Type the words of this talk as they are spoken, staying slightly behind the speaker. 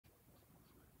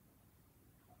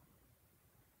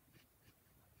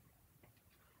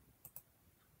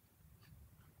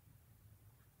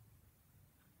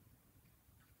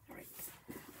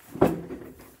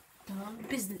on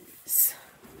business.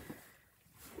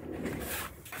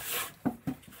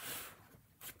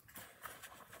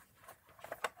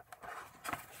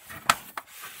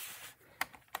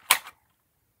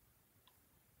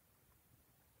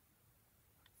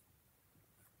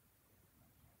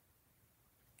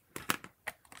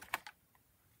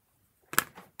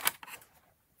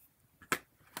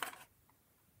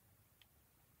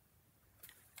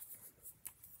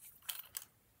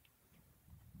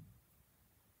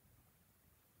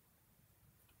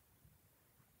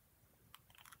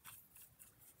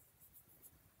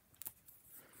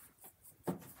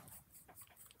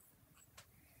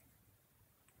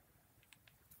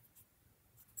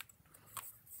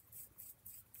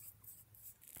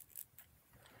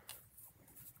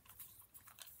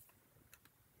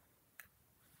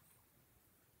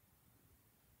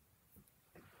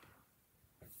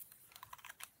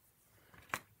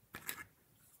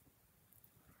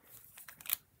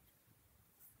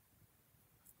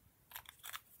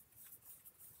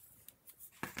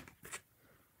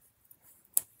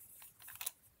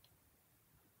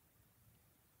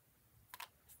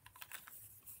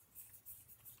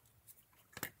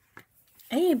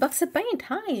 Hey, Box of Paint,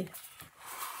 hi!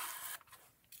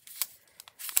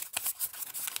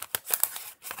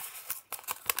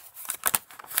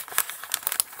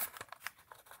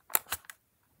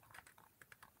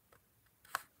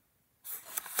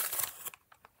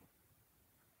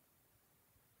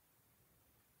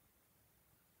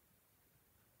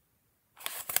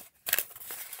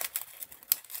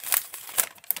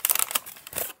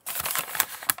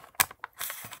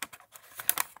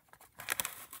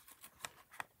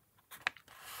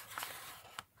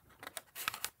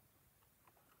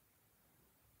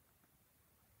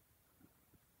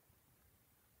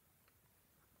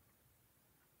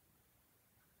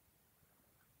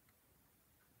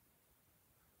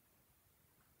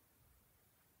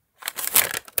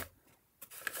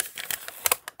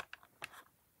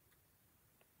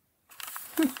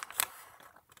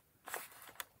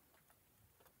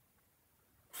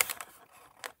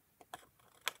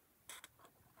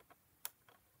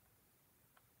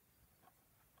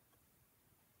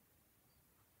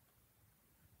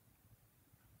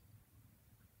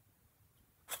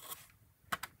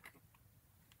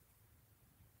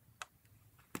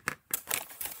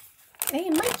 Hey,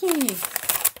 Mikey!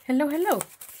 Hello, hello!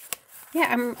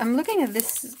 Yeah, I'm looking at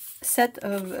this set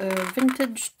of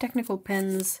vintage technical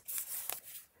pens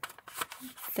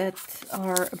that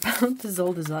are about as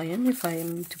old as I am, if I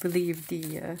am to believe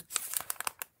this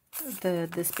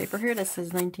paper here that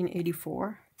says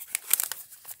 1984.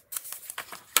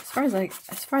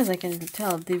 As far as I can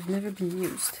tell, they've never been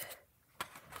used.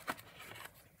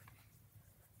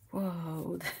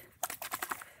 Whoa.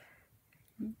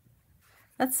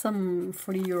 That's some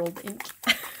 40-year-old ink.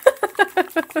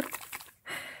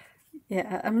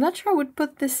 Yeah, I'm not sure I would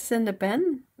put this in the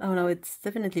pen. Oh no, it's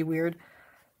definitely weird.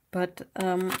 But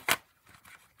I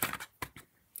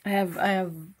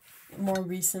have more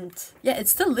recent. Yeah, it's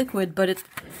still liquid, but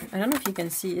I don't know if you can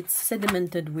see, it's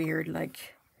sedimented weird.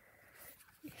 Like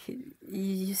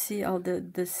you see all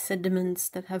the sediments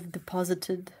that have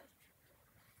deposited.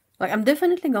 Like, I'm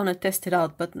definitely gonna test it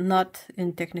out, but not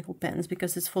in technical pens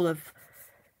because it's full of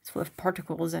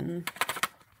particles and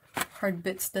hard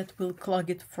bits that will clog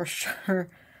it for sure.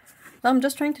 I'm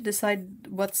just trying to decide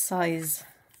what size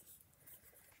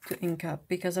to ink up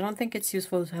because I don't think it's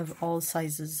useful to have all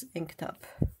sizes inked up.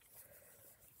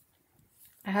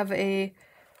 I have a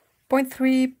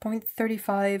 0.3,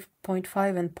 0.35,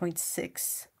 0.5, and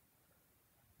 0.6.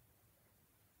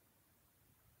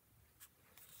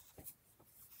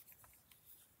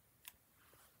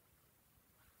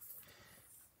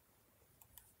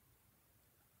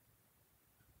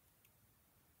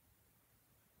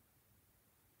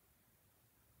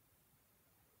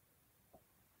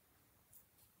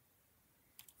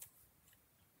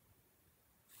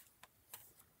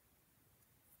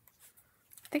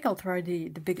 I think I'll try the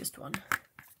biggest one,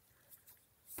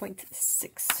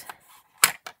 0.6.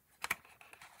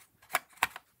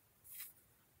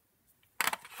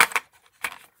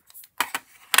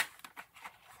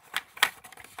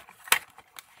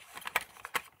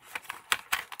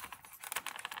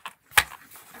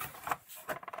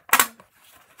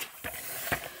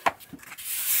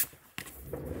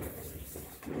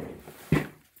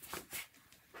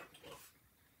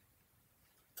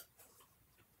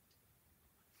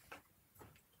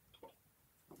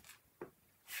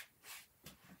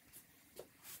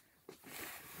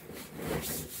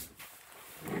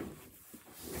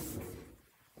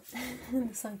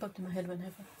 The sun popped in my head when I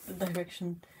have the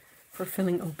direction for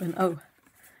filling open. Oh.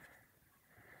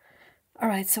 Alright.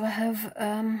 Alright, so I have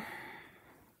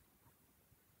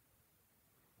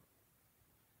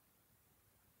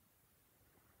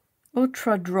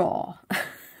Ultra Draw.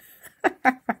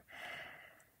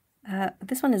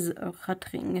 This one is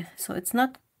Ratring, so it's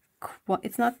not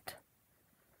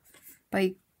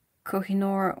by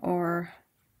Kohinoor or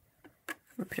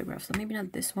Rapidograph, so maybe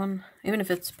not this one, even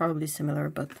if it's probably similar,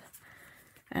 but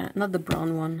not the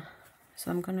brown one.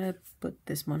 So I'm gonna put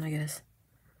this one, I guess.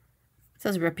 It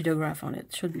says Rapidograph on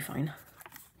it, should be fine.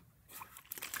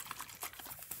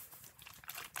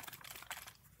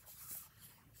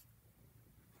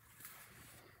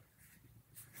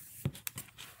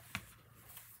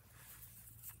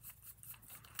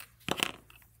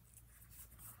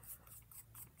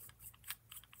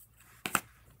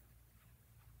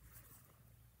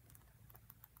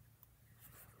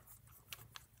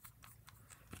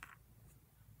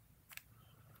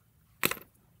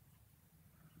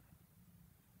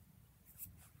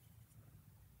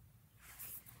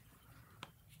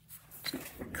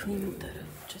 Clean that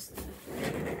up just a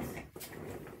bit.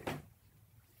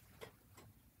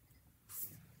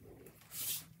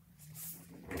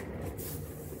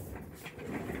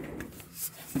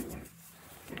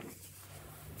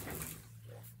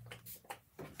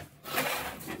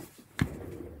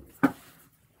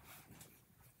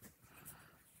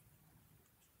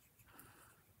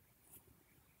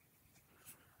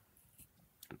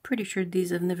 I'm pretty sure these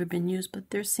have never been used,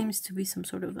 but there seems to be some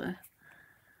sort of a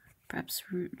perhaps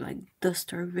like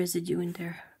dust or residue in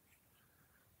there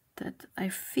that I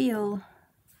feel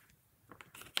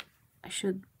I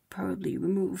should probably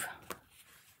remove.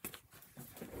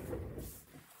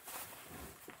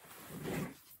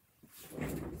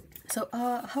 So,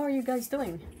 how are you guys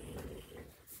doing?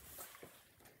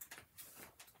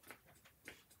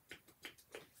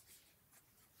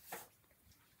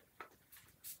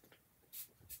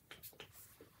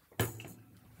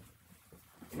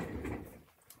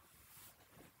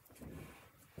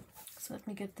 So let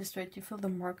me get this straight. You fill the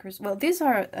markers. Well, these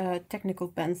are technical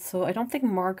pens, so I don't think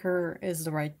marker is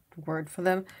the right word for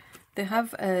them. They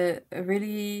have a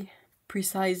really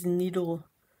precise needle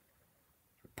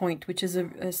point, which is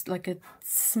like a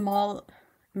small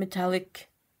metallic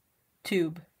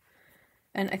tube.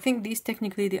 And I think these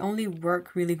technically, they only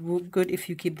work really good if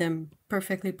you keep them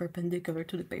perfectly perpendicular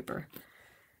to the paper.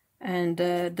 And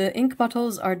the ink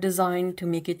bottles are designed to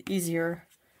make it easier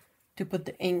to put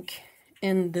the ink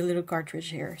in the little cartridge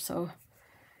here, so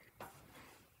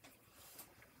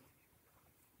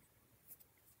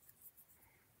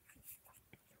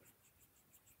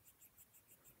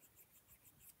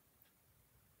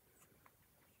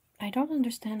I don't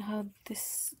understand how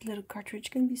this little cartridge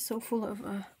can be so full of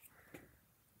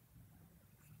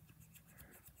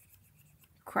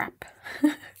crap.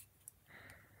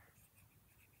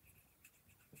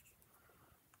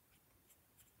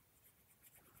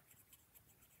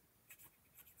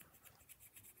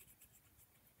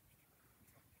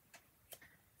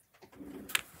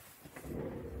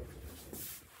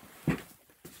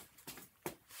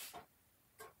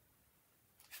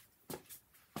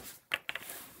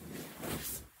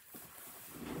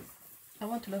 I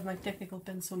want to love my technical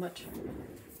pen so much,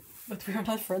 but we are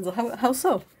not friends. How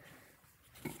so?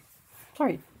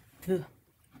 Sorry. Ugh.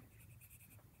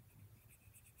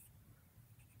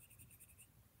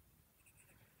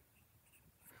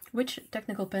 Which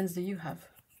technical pens do you have?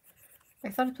 I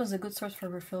thought it was a good source for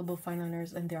refillable fine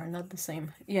liners, and they are not the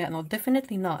same. Yeah, no,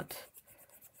 definitely not.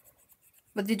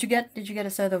 But did you get a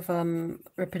set of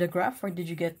Rapidograph, or did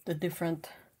you get the different?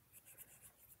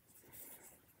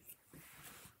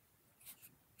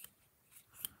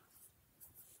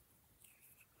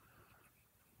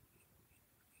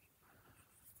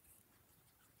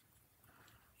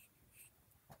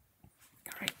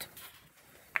 All right.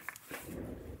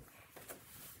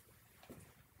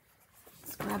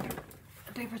 Let's grab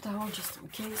a paper towel just in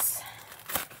case.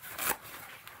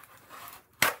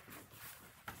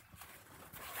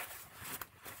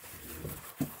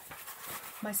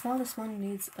 My smallest one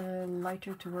needs a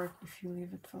lighter to work if you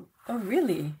leave it for... Oh,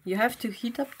 really? You have to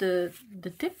heat up the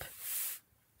tip?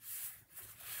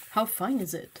 How fine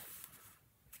is it?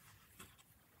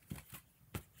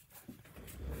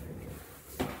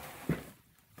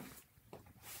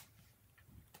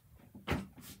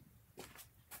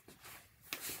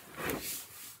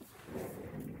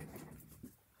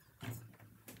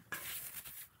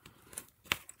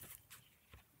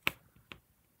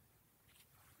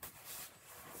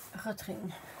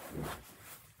 Ratring.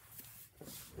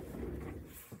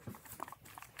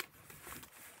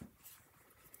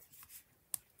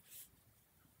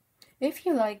 If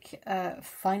you like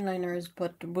fine liners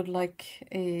but would like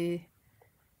a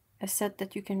a set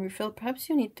that you can refill. Perhaps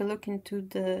you need to look into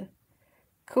the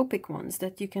Copic ones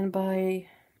that you can buy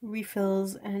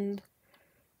refills and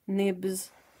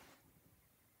nibs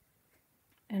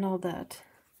and all that.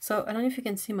 So I don't know if you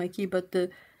can see my key, but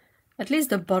at least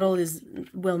the bottle is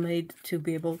well made to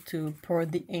be able to pour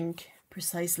the ink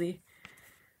precisely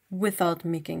without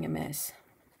making a mess.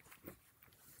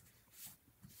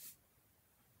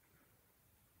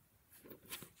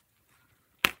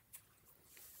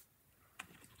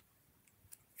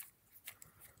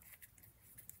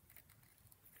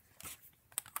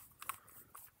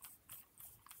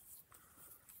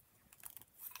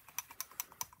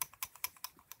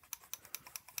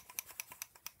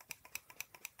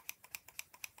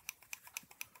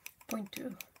 Point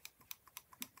two.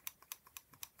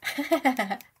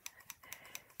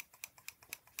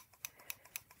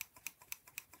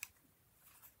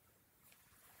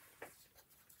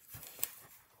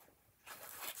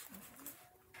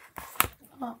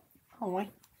 Oh why?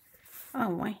 Oh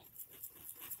why?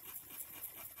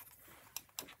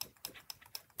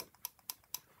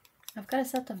 I've got a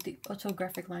set of the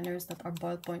autographic liners that are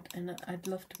ballpoint, and I'd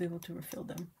love to be able to refill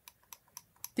them.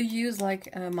 Do you use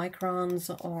like microns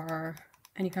or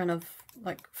any kind of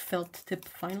like felt tip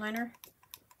fine liner?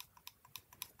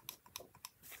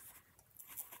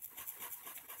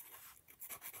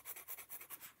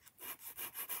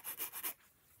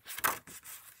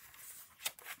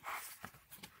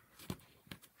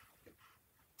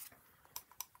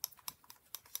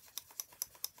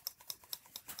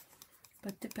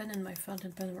 But the pen and my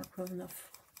fountain pen work well enough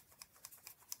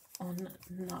on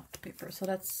not paper, so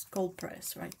that's cold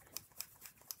press, right?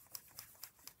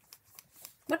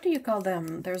 What do you call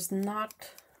them? There's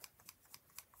not...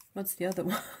 What's the other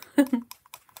one?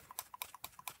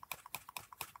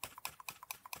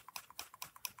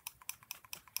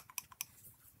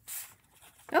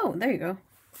 Oh, there you go.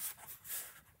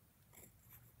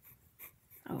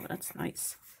 Oh, that's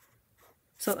nice.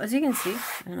 So as you can see,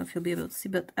 I don't know if you'll be able to see,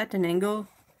 but at an angle,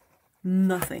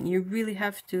 nothing. You really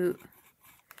have to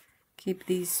keep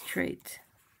these straight.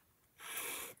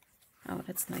 Oh,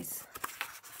 that's nice.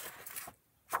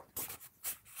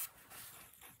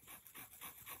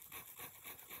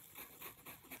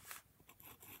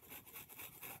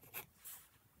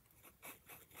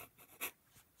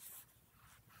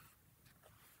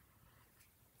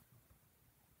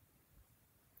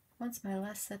 Once my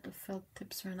last set of felt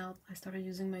tips ran out, I started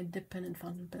using my dip pen and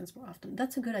fountain pens more often.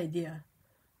 That's a good idea.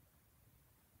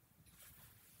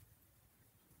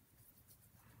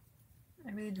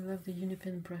 I really do love the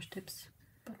Unipin brush tips,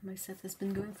 but my set has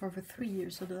been going for over 3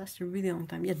 years, so they last a really long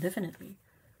time. Yeah, definitely.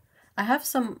 I have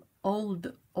some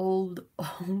old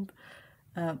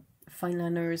fine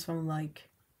liners from like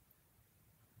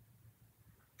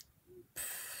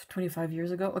 25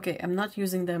 years ago. Okay, I'm not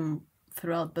using them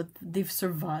throughout, but they've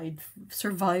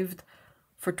survived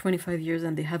for 25 years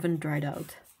and they haven't dried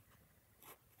out.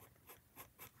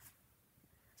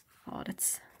 Oh,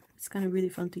 it's kind of really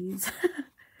fun to use.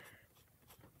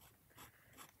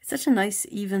 It's such a nice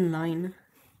even line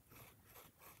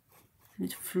and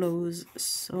it flows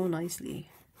so nicely.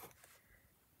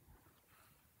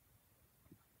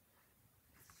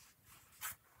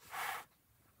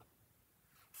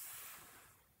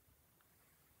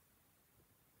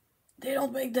 They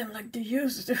don't make them like they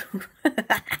used to.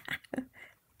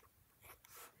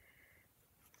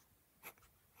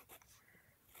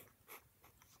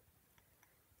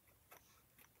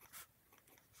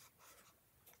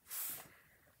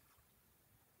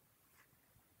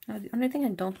 Now, the only thing I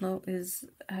don't know is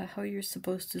how you're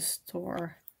supposed to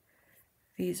store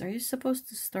these. Are you supposed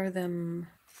to store them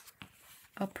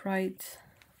upright?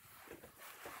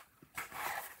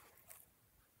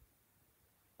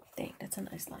 Dang, that's a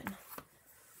nice line.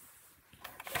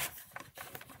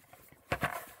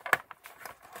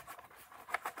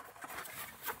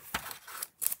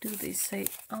 Do they say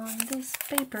on this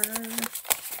paper?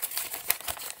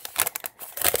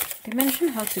 They mention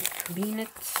how to clean it,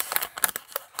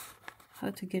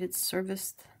 how to get it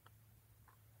serviced.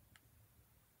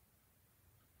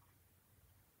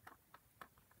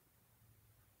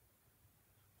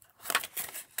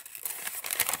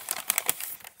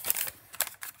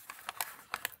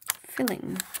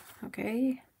 Filling,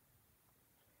 okay.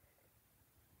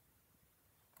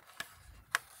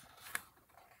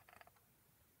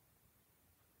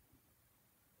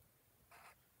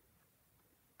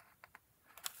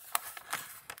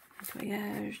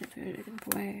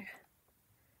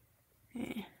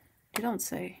 They don't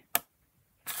say.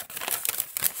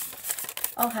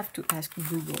 I'll have to ask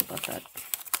Google about that.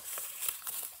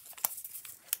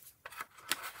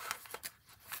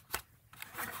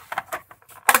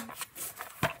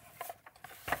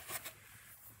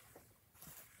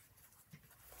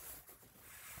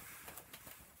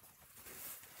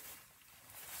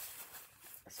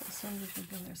 Somebody should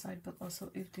be on their side, but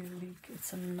also if they leak,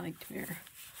 it's a nightmare.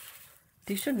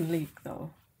 They shouldn't leak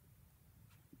though.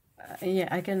 Yeah,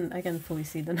 I can fully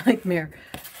see the nightmare,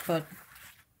 but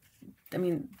I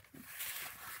mean,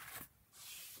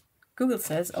 Google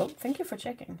says, oh, thank you for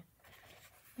checking.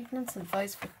 Maintenance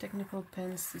advice for technical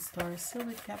pens to store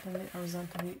silver cap and lid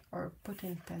horizontally or put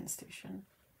in pen station.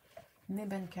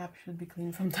 Nib and cap should be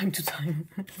cleaned from time to time.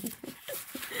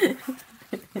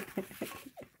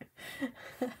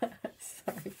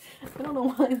 Sorry, I don't know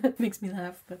why that makes me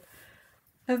laugh, but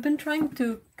I've been trying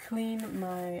to clean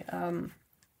my,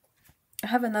 I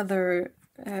have another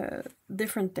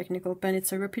different technical pen.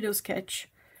 It's a Rapido Sketch,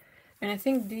 and I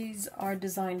think these are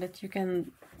designed that you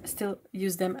can still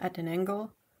use them at an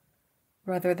angle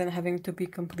rather than having to be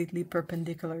completely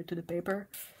perpendicular to the paper.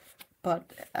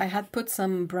 But I had put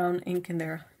some brown ink in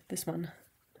there, this one,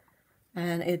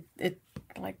 and it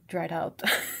like dried out.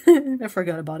 I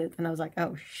forgot about it and I was like,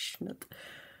 oh shit.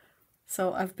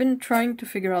 So I've been trying to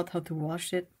figure out how to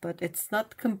wash it, but it's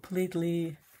not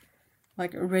completely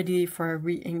like ready for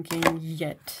re-inking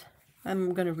yet.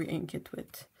 I'm gonna re-ink it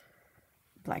with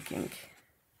black ink.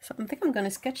 So I think I'm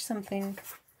gonna sketch something.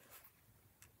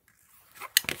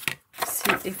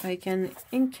 See if I can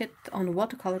ink it on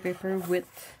watercolor paper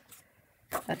with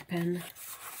that pen.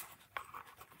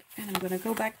 And I'm gonna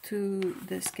go back to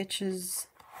the sketches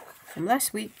from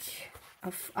last week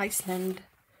of Iceland.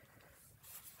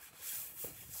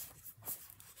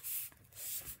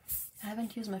 I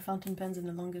haven't used my fountain pens in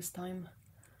the longest time.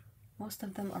 Most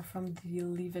of them are from the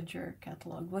Levager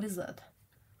catalog. What is that?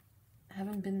 I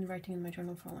haven't been writing in my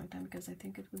journal for a long time because I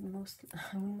think it would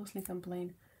I would mostly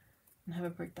complain and have a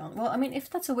breakdown. Well, I mean, if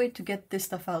that's a way to get this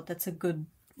stuff out, that's a good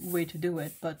way to do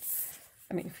it, but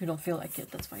I mean, if you don't feel like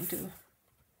it, that's fine too.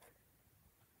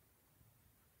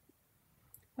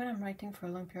 When I'm writing for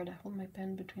a long period, I hold my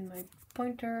pen between my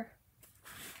pointer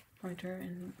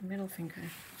and middle finger.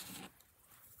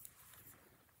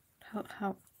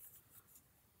 How?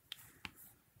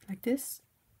 Like this?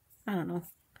 I don't know.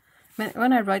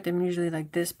 When I write, I'm usually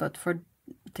like this, but for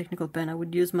technical pen, I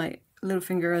would use my little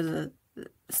finger as a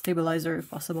stabilizer if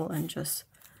possible and just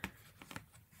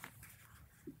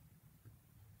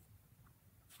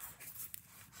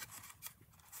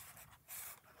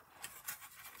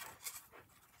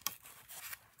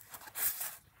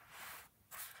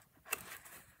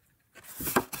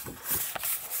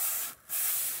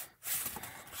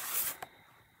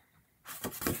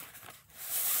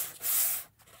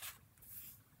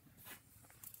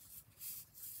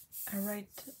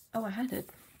oh, I had it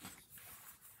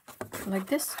like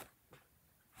this.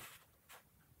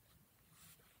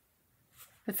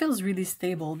 It feels really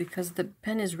stable because the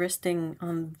pen is resting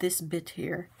on this bit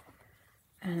here,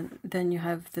 and then you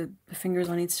have the fingers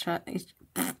on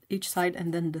each side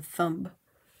and then the thumb.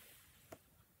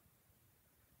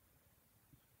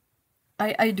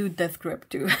 I do death grip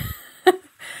too,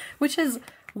 which is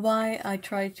why I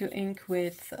try to ink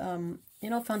with you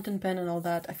know, fountain pen and all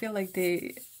that. I feel like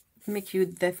they make you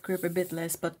death grip a bit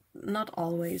less, but not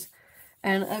always.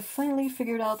 And I finally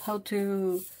figured out how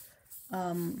to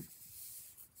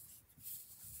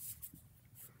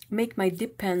make my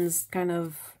dip pens kind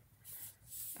of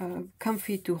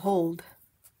comfy to hold.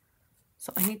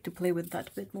 So I need to play with that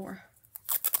a bit more.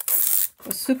 I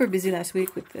was super busy last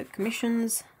week with the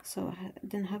commissions, so I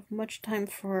didn't have much time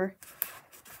for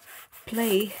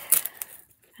play.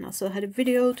 And also had a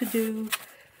video to do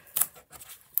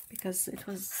because it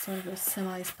was sort of a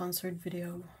semi-sponsored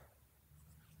video.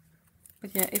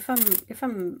 But yeah, if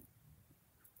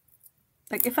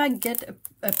I get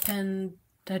a pen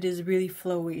that is really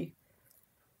flowy,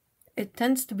 it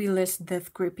tends to be less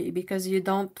death grippy because you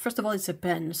don't, first of all, it's a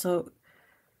pen, so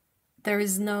there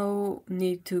is no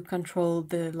need to control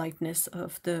the lightness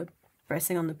of the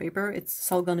pressing on the paper.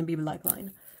 It's all gonna be black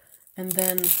line. And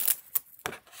then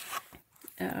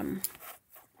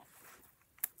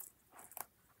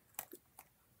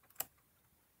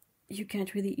you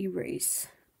can't really erase,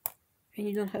 and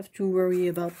you don't have to worry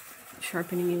about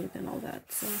sharpening it and all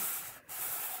that. So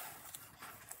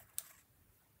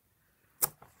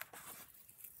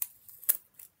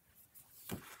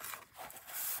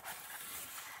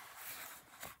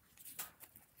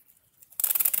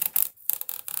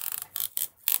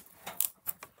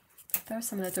there are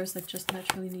some letters that just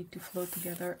naturally need to flow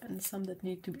together, and some that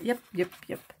need to be...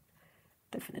 Yep,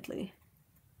 definitely.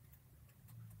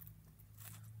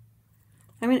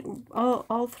 I mean,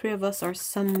 all three of us are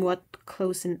somewhat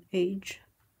close in age,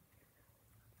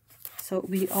 so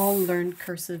we all learned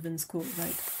cursive in school,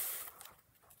 right?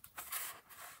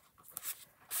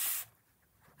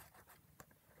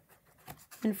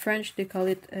 In French, they call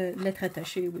it lettre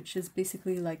attachée, which is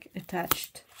basically like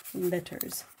attached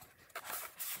letters.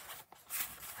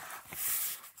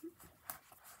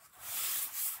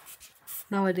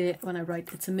 Nowadays, when I write,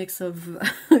 it's a mix of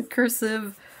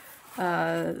cursive,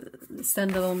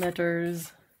 standalone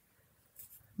letters,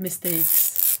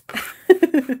 mistakes.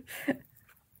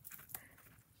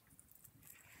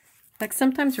 Like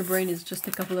sometimes your brain is just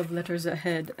a couple of letters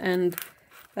ahead and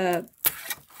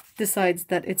decides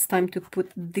that it's time to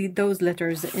put those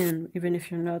letters in, even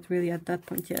if you're not really at that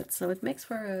point yet. So it makes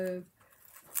for a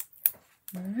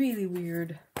really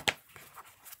weird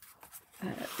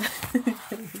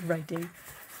writing.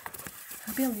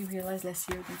 I only realized last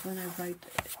year that when I write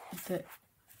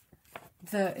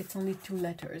it's only 2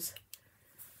 letters.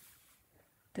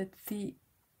 That the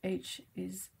H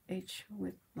is H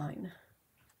with line.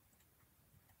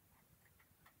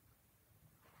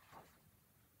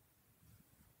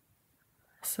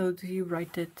 So do you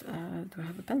write it, do I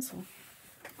have a pencil?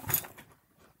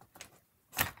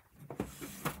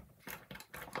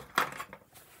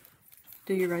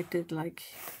 Do you write it like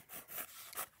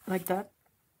that?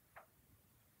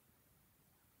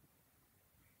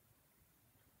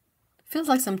 Feels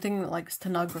like something like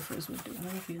stenographers would do. I don't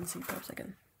know if you can see for a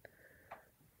second.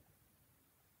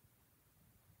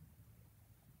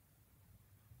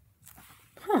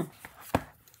 Huh.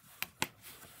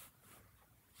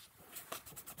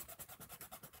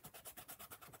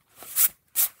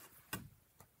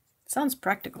 Sounds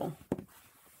practical.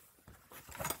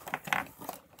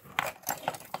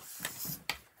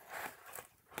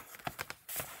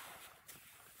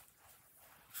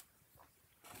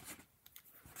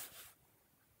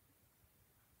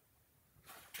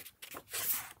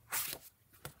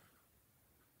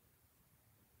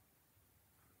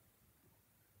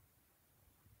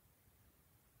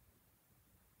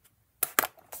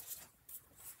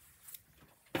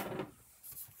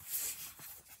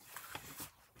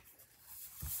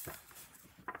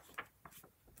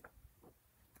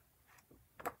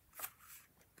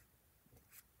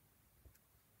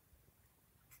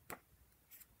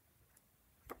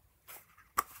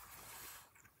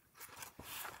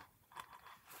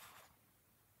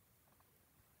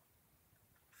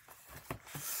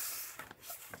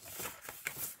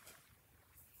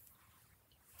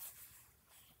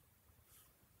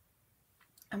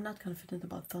 I'm not confident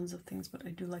about tons of things, but I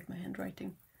do like my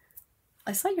handwriting.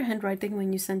 I saw your handwriting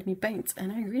when you sent me paints, and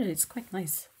I agree that it's quite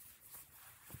nice.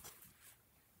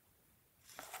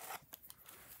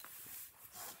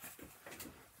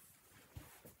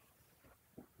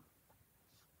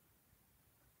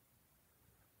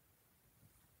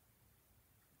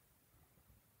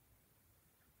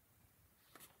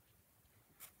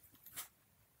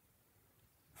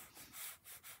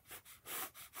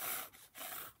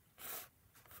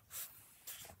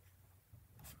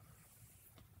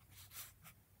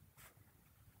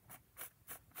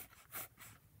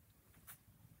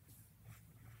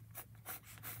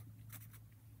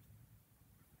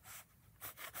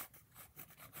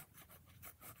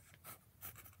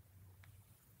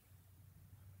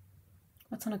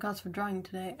 What's on the cards for drawing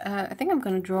today? I think I'm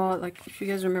gonna draw, like, if you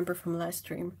guys remember from last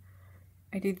stream,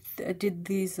 I did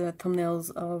these thumbnails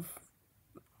of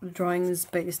drawings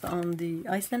based on the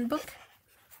Iceland book.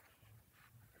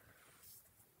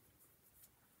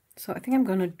 So I think I'm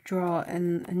gonna draw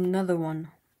another one,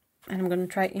 and I'm gonna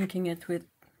try inking it with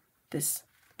this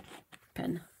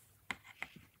pen.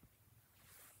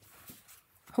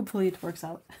 Hopefully it works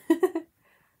out.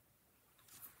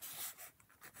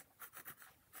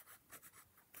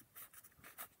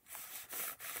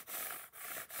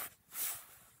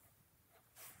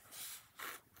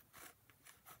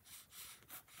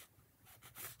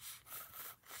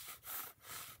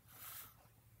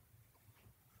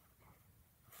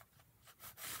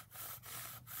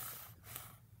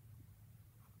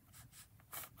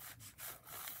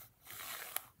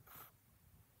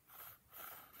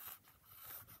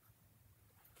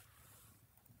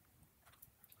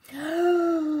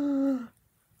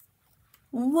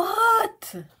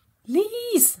 What?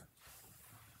 Lise!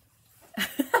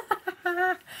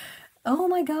 Oh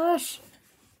my gosh!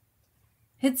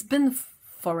 It's been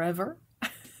forever.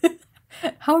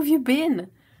 How have you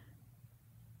been?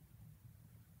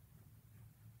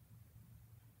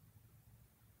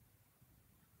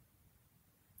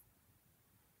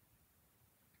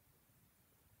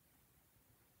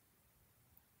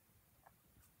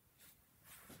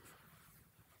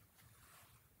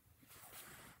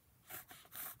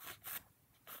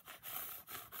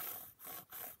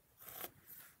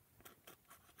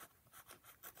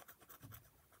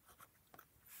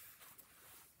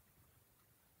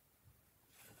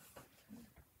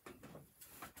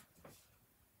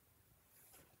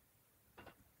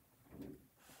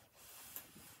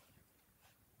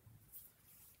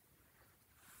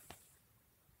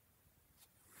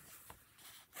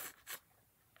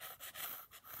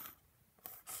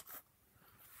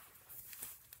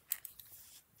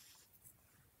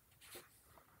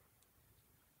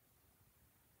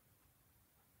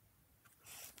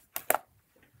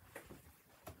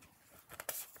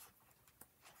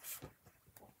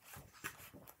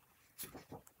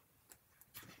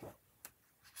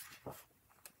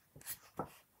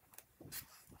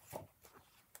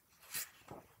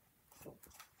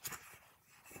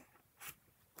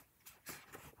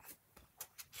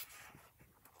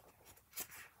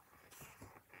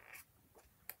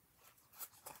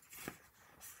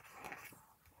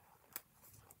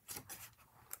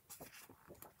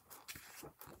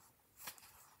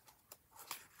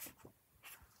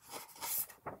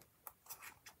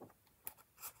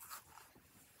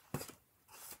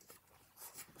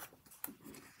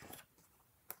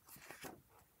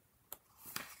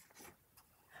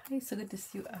 Hey, so good to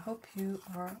see you. I hope you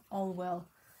are all well.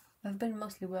 I've been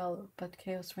mostly well, but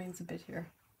chaos reigns a bit here.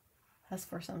 Has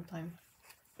for some time.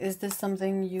 Is this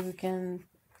something you can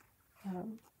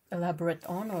elaborate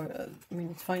on, or I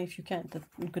mean, it's fine if you can't. That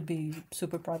could be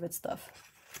super private stuff.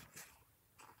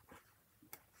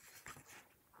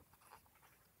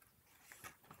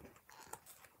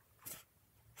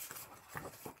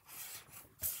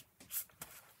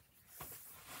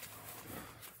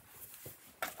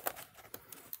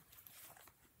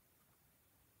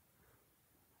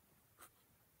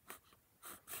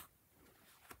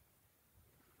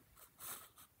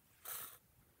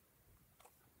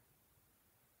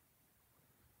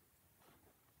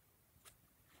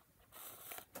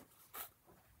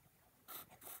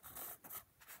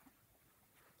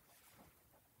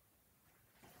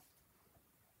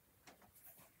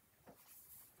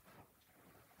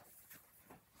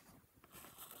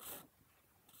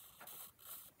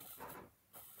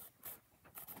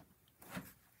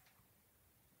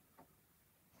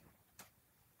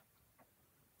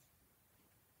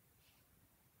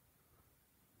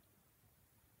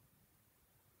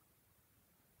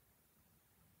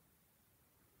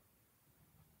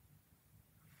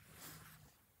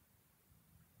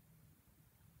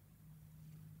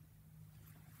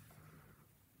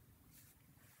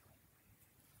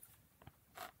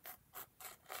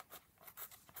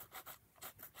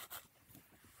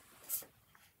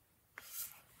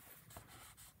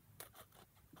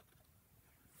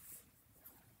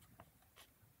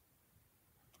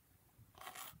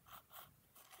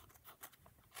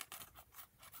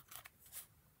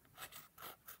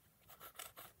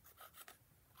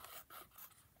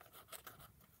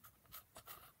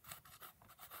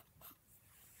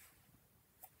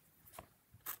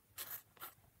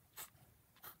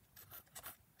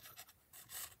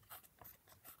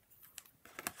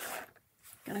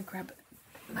 Gonna grab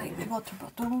my water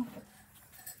bottle.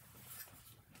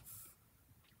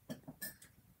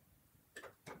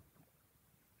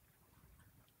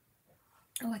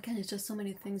 Oh, again, it's just so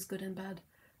many things, good and bad.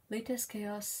 Latest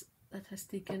chaos that has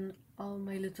taken all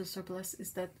my little surplus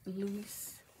is that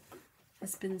Louis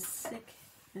has been sick,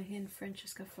 and he and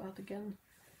Francesca fought again.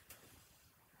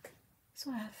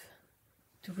 So I have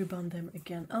to rebond them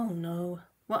again. Oh no.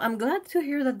 Well, I'm glad to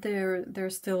hear that they're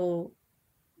still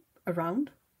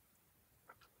around.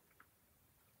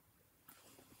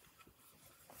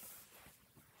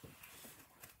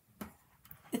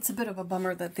 It's a bit of a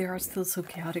bummer that they are still so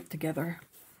chaotic together.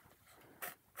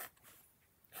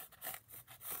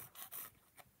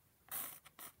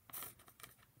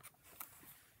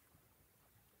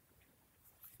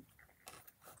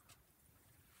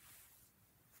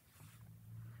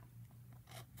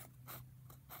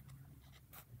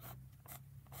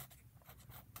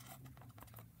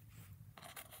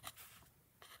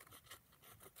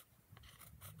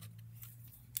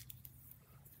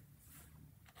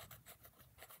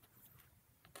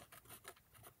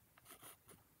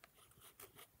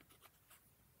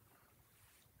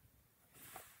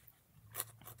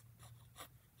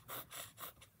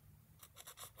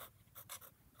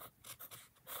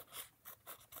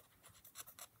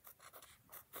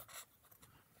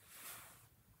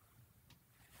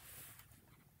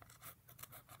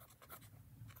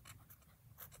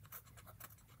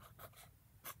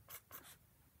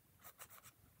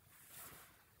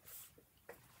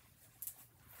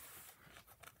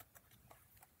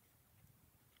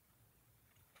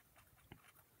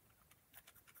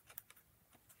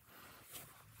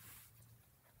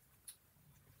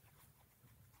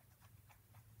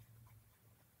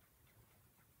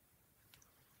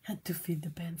 Had to feed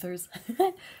the panthers.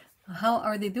 How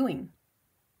are they doing?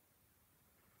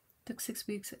 Took 6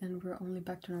 weeks and we're only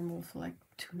back to normal for like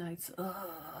 2 nights.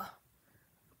 Ugh.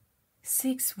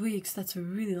 6 weeks, that's a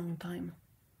really long time.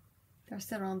 They're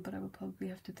still around, but I will probably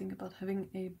have to think about having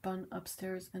a bun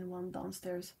upstairs and one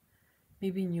downstairs.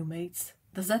 Maybe new mates.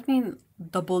 Does that mean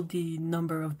double the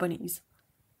number of bunnies?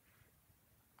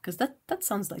 Because that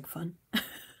sounds like fun.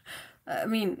 I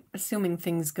mean, assuming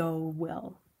things go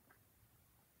well.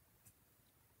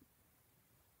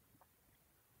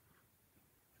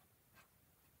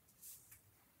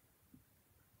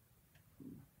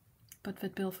 But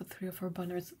vet bill for 3 or 4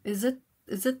 bunnies. Is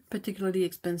it particularly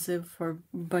expensive for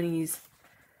bunnies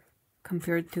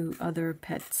compared to other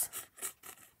pets?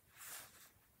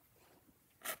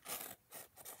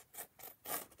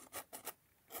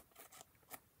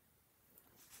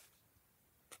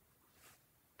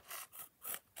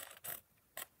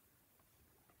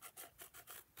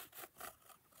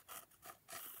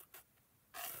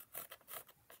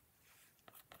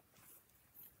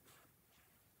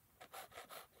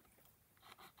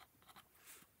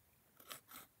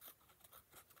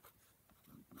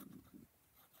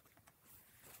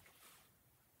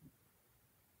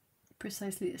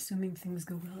 Precisely, assuming things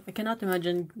go well. I cannot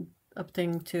imagine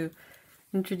opting to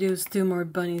introduce 2 more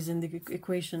bunnies in the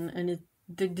equation and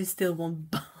they still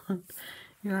won't bond.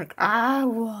 You're like, ah,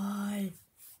 why?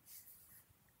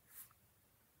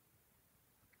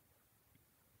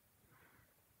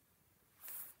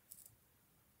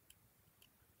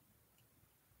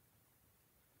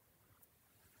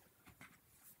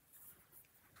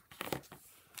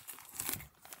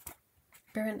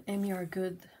 Bear and Amy are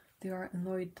good. They are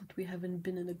annoyed that we haven't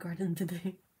been in the garden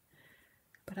today.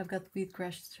 But I've got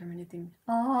wheatgrass germinating.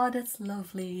 Oh, that's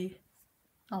lovely.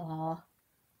 Aww.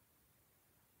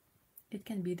 It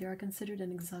can be. They are considered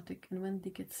an exotic, and when they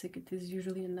get sick, it is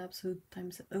usually an absolute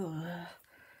time. Ugh.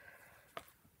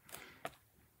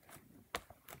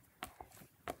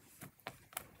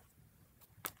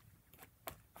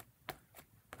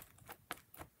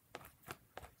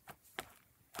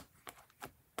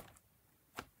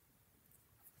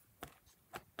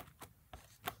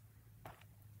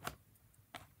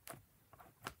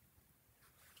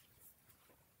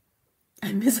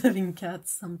 I miss having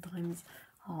cats sometimes.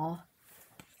 Aw.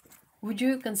 Would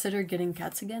you consider getting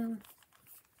cats again?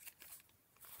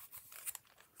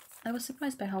 I was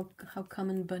surprised by how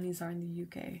common bunnies are in the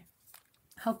UK.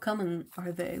 How common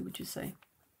are they, would you say?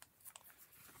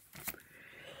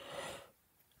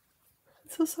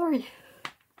 So sorry.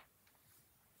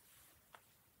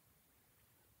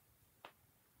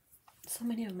 So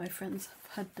many of my friends have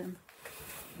had them.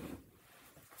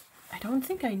 I don't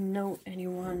think I know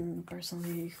anyone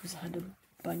personally who's had a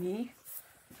bunny.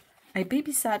 I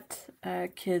babysat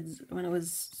kids when I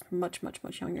was much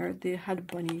younger. They had a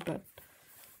bunny, but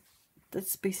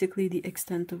that's basically the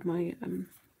extent of my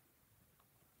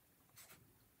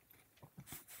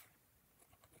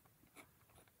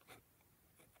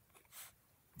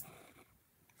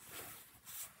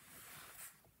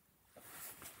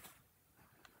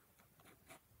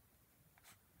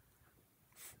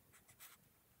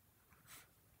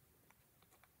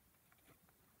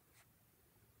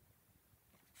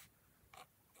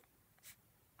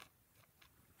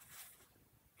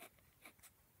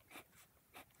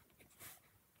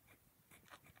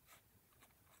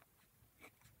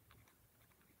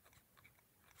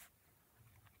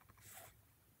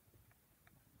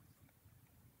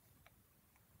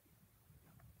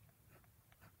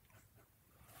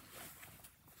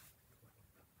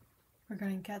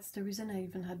regarding cats. The reason I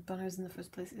even had bunners in the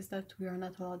first place is that we are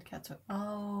not allowed cats.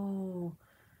 Oh.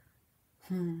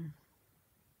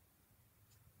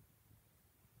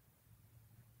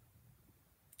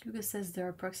 Google says there are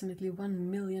approximately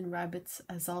 1 million rabbits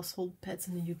as household pets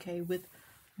in the UK, with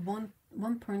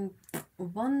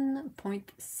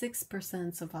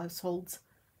 1.6% of households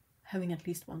having at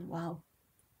least one. Wow.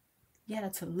 Yeah,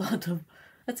 that's a lot of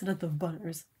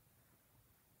bunners.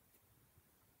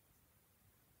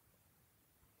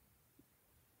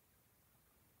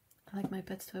 I like my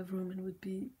pets to have room and would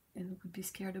be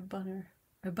scared a bunny,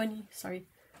 sorry,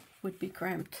 would be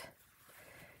cramped.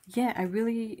 Yeah, I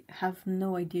really have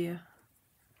no idea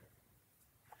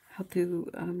how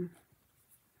to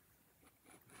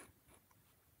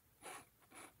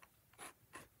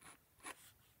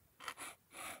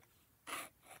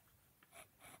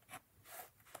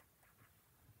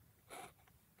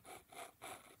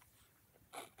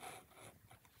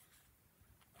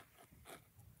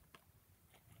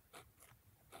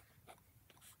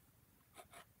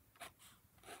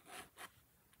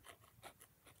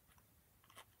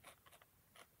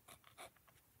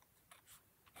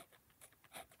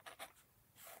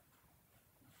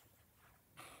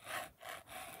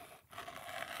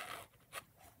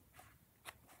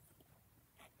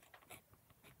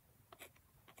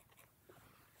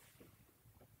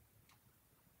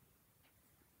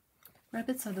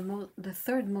Rabbits are the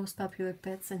third most popular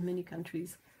pets in many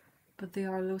countries, but they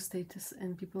are low status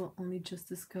and people are only just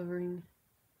discovering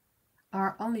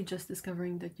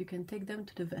that you can take them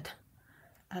to the vet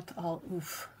at all.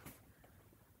 Oof.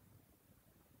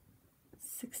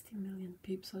 60 million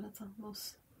people, so that's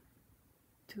almost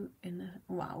 2 in a...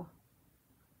 wow.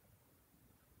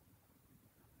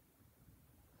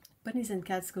 Bunnies and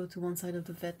cats go to one side of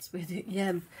the vets with it.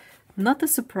 Yeah, not a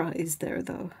surprise there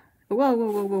though. Whoa,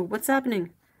 whoa, whoa, whoa, what's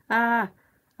happening? Ah,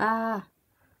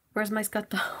 where's my Scott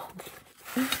doll?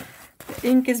 The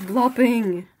ink is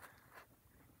blopping.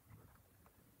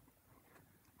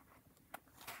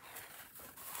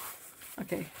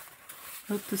 Okay,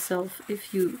 note to self,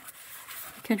 if you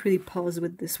can't really pause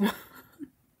with this one.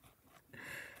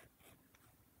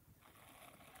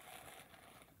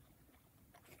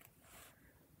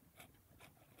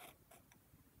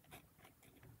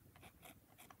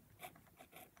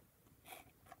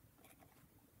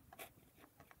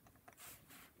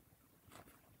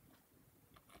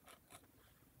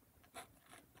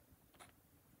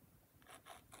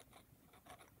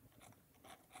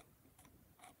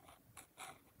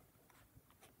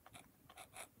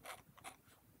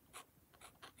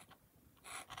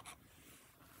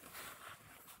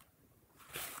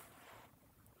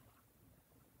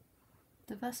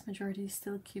 The vast majority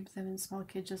still keep them in small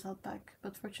cages out back,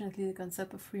 but fortunately the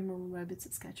concept of free-roaming rabbits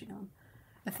is catching on.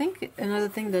 I think another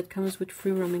thing that comes with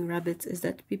free-roaming rabbits is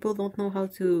that people don't know how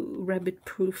to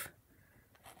rabbit-proof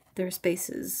their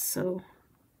spaces, so...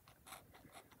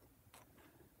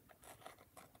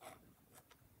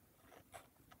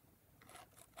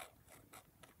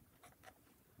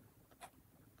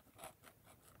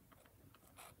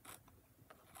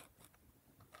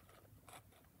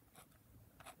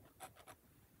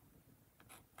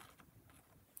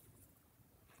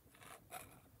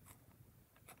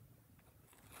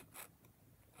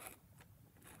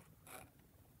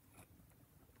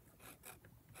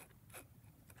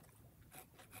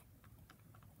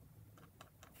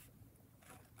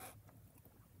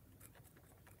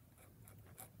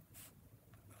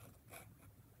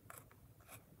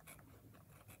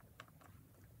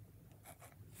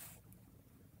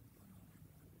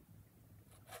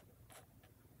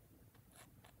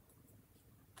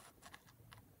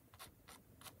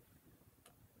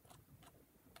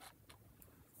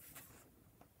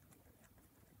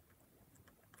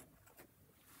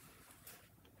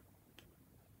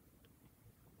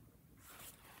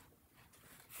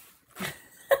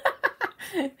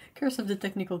 Curse of the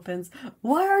technical pens.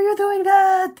 Why are you doing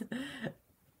that?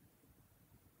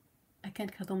 I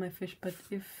can't cuddle my fish, but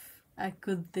if I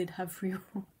could, they'd have free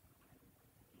roam.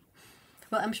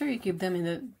 Well, I'm sure you keep them in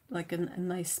a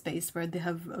nice space where they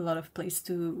have a lot of place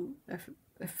to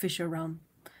fish around,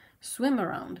 swim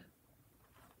around.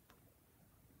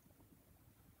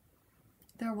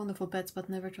 They are wonderful pets, but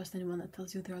never trust anyone that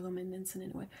tells you they are low maintenance in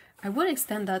any way. I would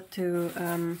extend that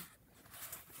to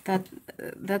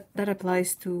that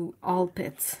applies to all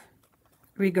pets,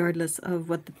 regardless of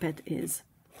what the pet is,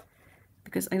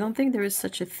 because I don't think there is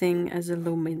such a thing as a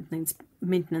low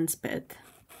maintenance pet.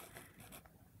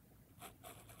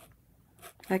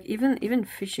 Like even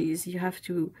fishies, you have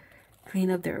to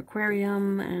clean up their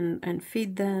aquarium and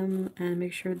feed them and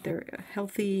make sure they're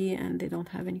healthy and they don't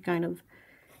have any kind of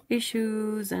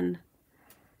issues. And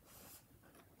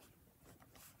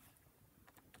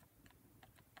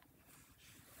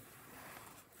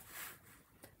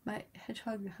my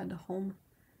hedgehog had a home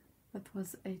that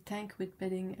was a tank with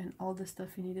bedding and all the stuff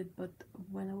he needed, but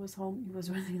when I was home he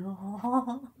was running.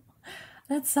 Oh,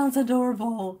 that sounds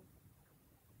adorable.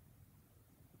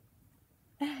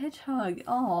 A hedgehog.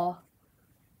 Oh,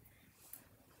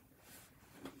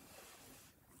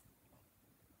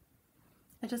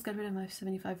 I just got rid of my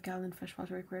 75-gallon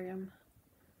freshwater aquarium.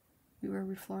 We were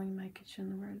reflooring my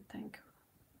kitchen where the tank.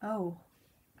 Oh,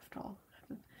 after all.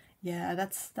 Yeah,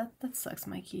 that sucks,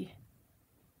 Mikey.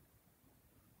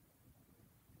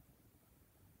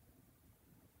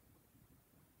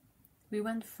 We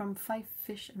went from 5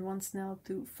 fish and 1 snail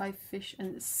to 5 fish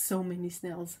and so many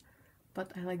snails.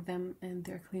 But I like them and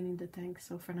they're cleaning the tank,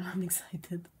 so for now I'm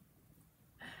excited.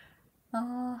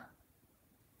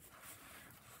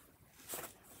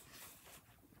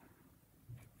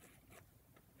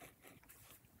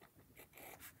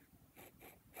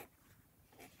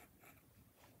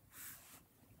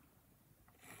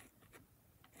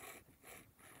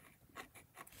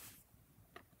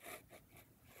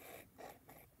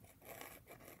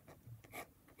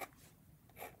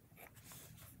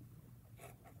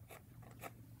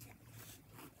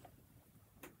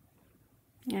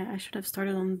 Yeah, I should have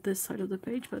started on this side of the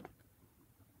page, but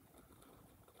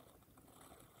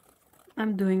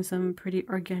I'm doing some pretty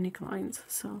organic lines,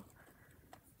 so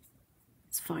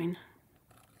it's fine.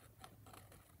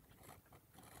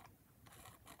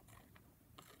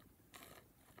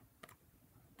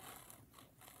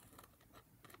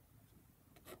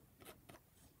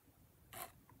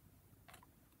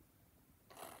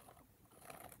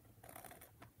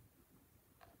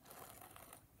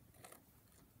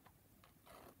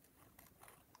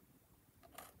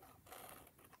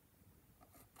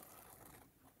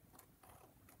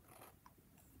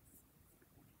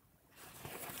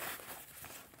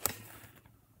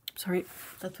 Sorry,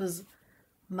 that was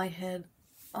my head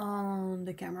on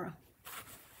the camera.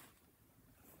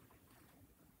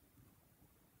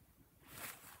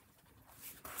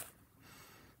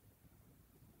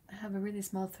 I have a really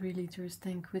small 3 liters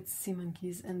tank with sea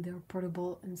monkeys and they're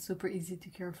portable and super easy to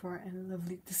care for and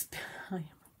lovely to spy.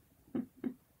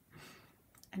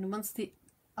 And once the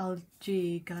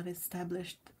algae got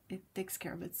established, it takes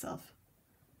care of itself.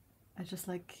 I just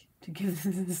like to give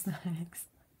them the snacks.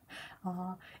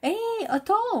 Hey,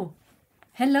 Otto!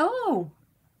 Hello!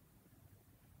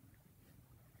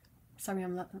 Sorry,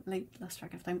 I'm late, lost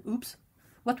track of time. Oops.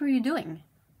 What were you doing?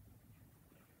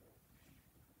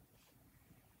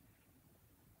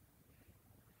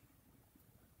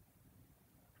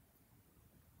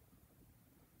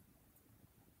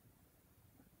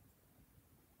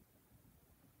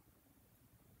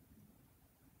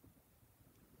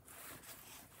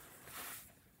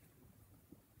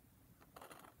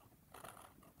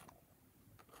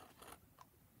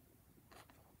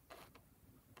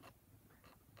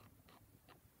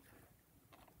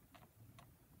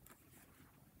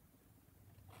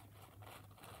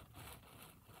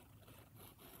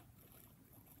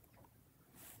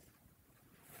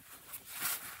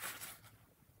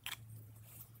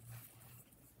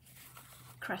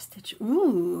 cross stitch.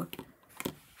 Ooh.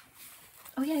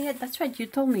 Oh yeah, that's right. You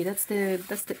told me that's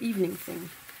the evening thing.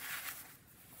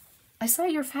 I saw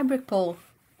your fabric poll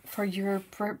for your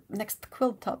next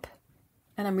quilt top,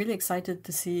 and I'm really excited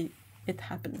to see it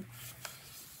happen.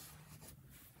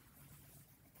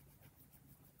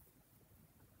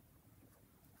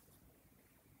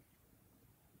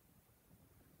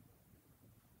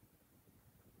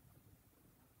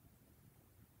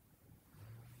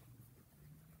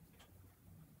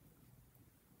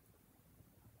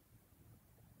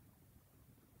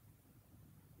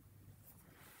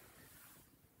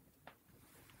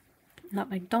 Now,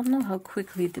 I don't know how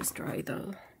quickly this dry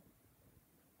though.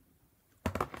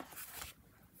 Okay,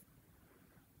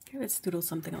 let's doodle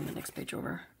something on the next page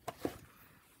over.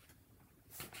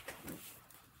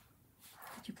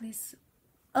 Could you please...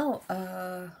 Oh,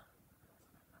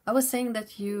 I was saying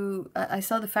that I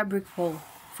saw the fabric poll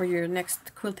for your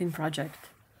next quilting project,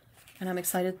 and I'm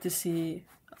excited to see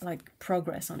like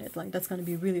progress on it. Like that's gonna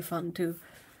be really fun to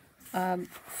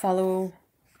follow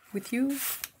with you.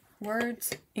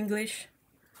 Words, English,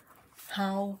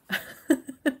 how?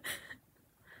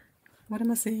 What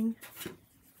am I saying?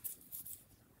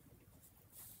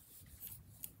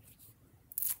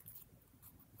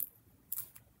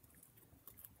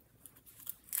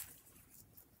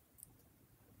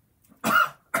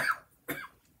 Oh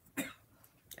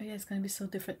yeah, it's gonna be so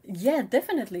different. Yeah,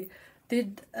 definitely.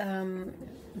 Did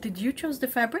you choose the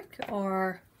fabric,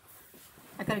 or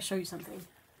I gotta show you something.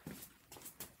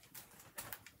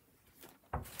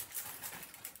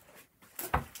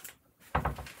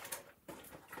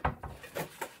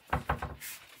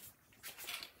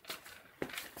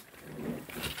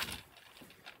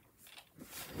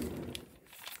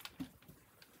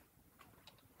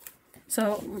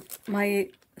 So my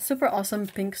super awesome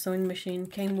pink sewing machine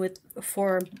came with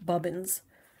 4 bobbins,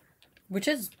 which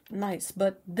is nice,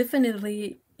 but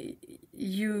definitely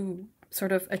you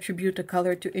sort of attribute a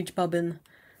color to each bobbin.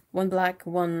 One black,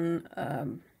 one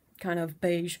kind of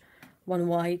beige, one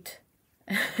white,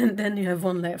 and then you have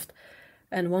one left.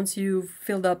 And once you've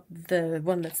filled up the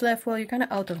one that's left, well, you're kind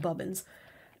of out of bobbins.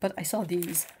 But I saw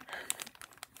these,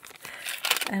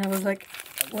 and I was like,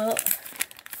 well...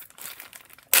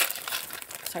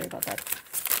 Sorry about that.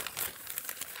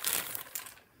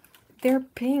 They're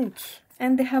pink,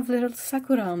 and they have little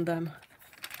sakura on them,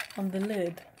 on the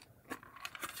lid.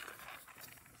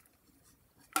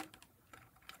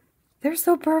 They're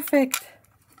so perfect.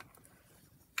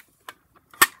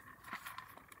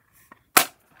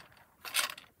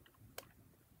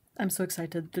 I'm so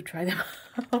excited to try them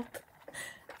out.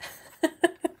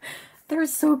 They're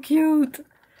so cute.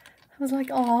 I was like,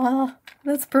 oh,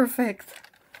 that's perfect.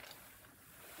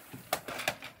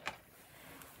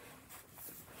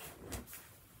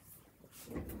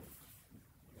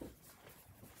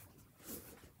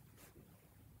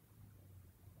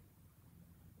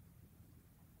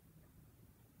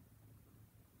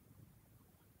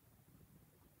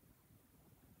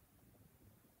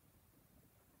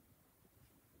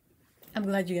 I'm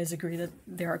glad you guys agree that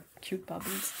they are cute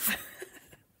bobbins.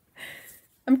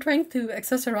 I'm trying to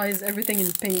accessorize everything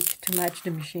in pink to match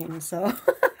the machine, so...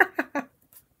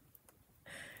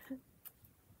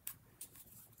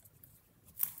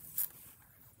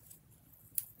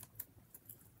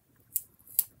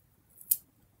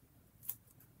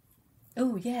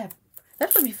 Oh yeah,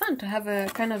 that would be fun to have a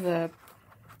kind of a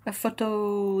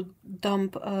photo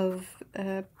dump of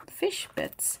fish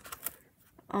bits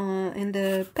in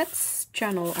the pets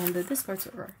channel on the Discord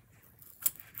server.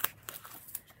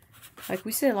 Like,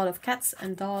 we see a lot of cats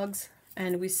and dogs,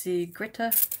 and we see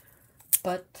Greta,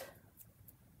 but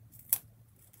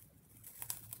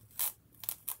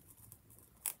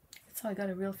that's how I got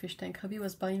a real fish tank. Hubby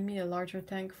was buying me a larger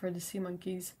tank for the sea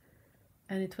monkeys,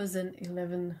 and it was an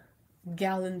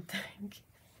 11-gallon tank.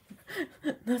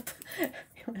 Not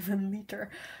 11 liter.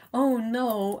 Oh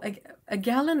no, a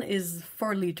gallon is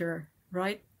 4 liter,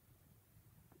 right?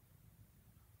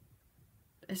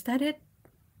 Is that it?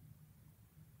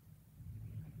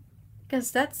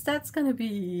 Because that's gonna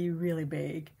be really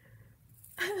big.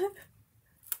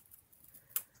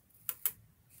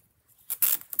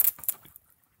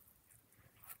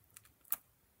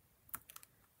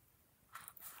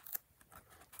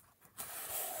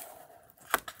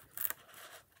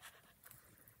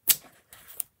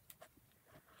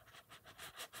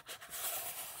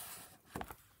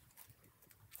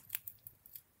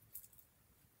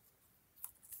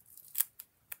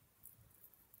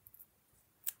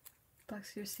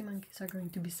 Your sea monkeys are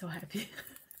going to be so happy.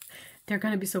 They're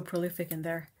gonna be so prolific in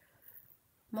there.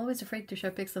 I'm always afraid to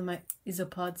share pics of my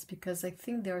isopods because I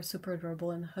think they are super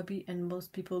adorable, and hubby and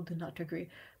most people do not agree.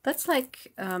 That's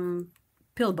like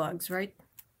pill bugs, right?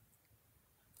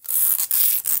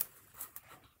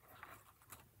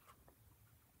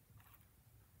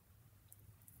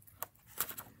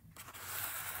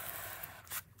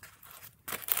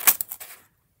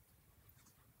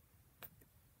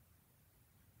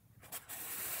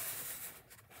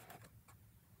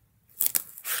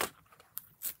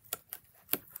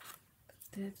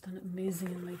 They've done amazing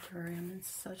in my terrarium and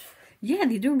such. Yeah,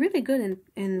 they do really good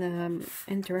in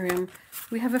terrarium.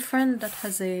 We have a friend that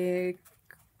has a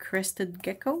crested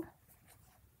gecko.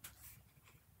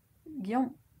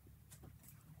 Guillaume,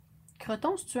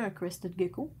 Creton, c'est-tu un crested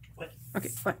gecko? Ouais. Okay,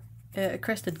 ouais. A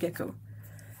crested gecko.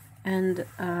 And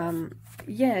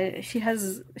yeah, she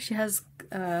has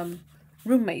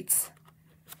roommates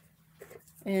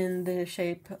in the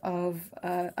shape of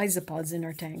isopods in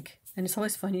her tank. And it's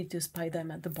always funny to spy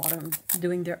them at the bottom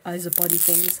doing their isopody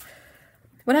things.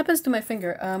 What happens to my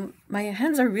finger? My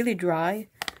hands are really dry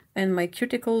and my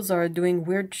cuticles are doing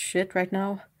weird shit right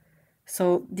now.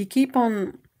 So they keep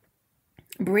on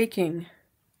breaking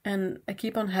and I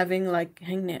keep on having like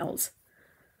hangnails.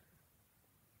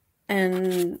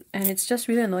 And it's just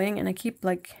really annoying, and I keep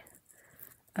like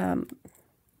you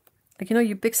know,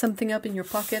 you pick something up in your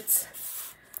pockets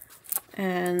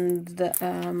and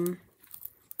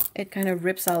it kind of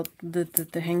rips out the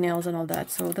hangnails and all that.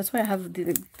 So that's why I have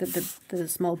the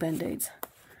small band-aids.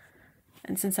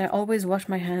 And since I always wash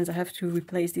my hands, I have to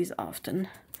replace these often.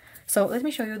 So let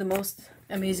me show you the most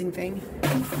amazing thing.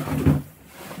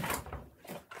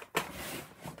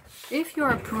 If you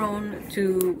are prone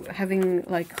to having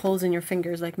like holes in your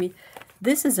fingers like me,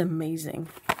 this is amazing.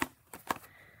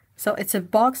 So it's a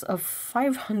box of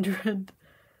 500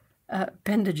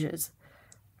 bandages.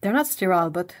 They're not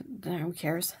sterile, but who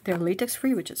cares? They're latex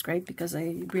free, which is great because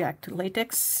I react to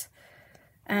latex.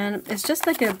 And it's just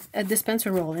like a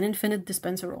dispenser roll, an infinite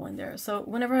dispenser roll in there. So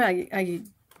whenever I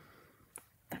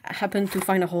happen to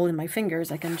find a hole in my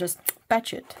fingers, I can just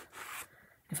patch it.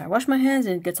 If I wash my hands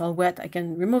and it gets all wet, I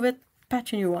can remove it,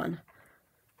 patch a new one.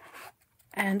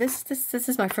 And this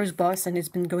is my first box, and it's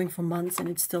been going for months, and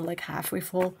it's still like halfway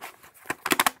full.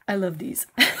 I love these.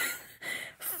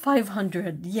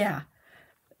 500, yeah.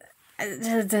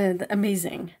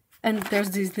 Amazing. And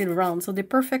there's these little rounds, so they're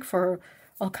perfect for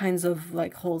all kinds of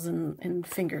like holes in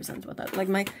fingers and whatnot. Like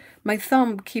my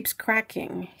thumb keeps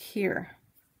cracking here.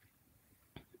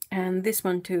 And this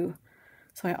one too.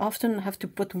 So I often have to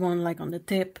put one like on the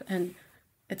tip, and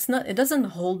it doesn't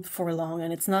hold for long,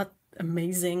 and it's not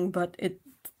amazing, but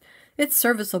it's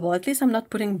serviceable. At least I'm not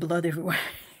putting blood everywhere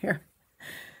here.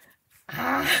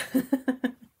 Ah.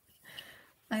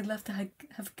 I'd love to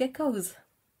have geckos.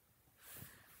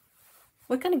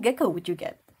 What kind of gecko would you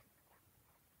get?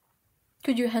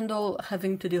 Could you handle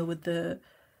having to deal with the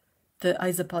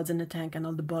isopods in the tank and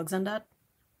all the bugs and that?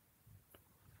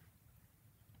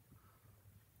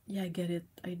 Yeah, I get it.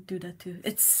 I do that too.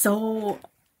 It's so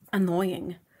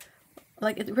annoying.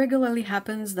 Like, it regularly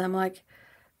happens that I'm like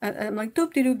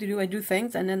doop-de-doop-de-doo, I do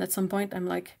things, and then at some point I'm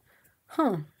like,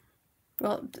 huh,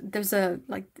 well, there's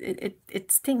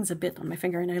it stings a bit on my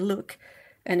finger, and I look,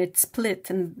 and it split,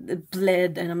 and it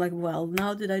bled, and I'm like, well,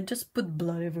 now did I just put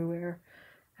blood everywhere?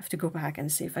 I have to go back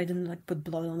and see if I didn't, like, put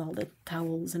blood on all the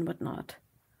towels and whatnot.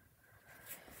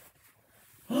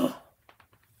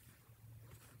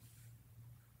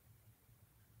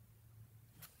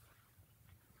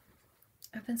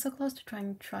 I've been so close to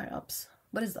trying try-ups.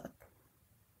 What is that?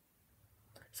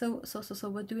 So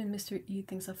what do Mr. E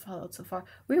thinks of Fallout so far?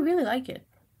 We really like it.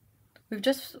 We've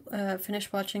just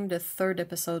finished watching the 3rd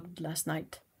episode last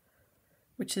night,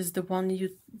 which is the one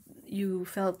you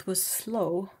felt was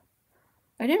slow.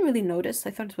 I didn't really notice.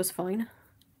 I thought it was fine.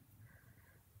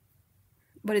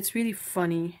 But it's really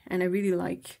funny, and I really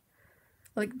like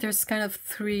there's kind of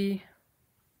 3,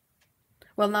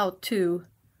 well, now 2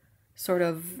 sort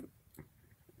of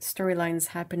storylines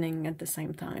happening at the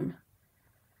same time.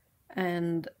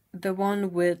 And the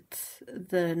one with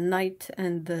the knight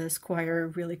and the squire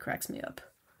really cracks me up.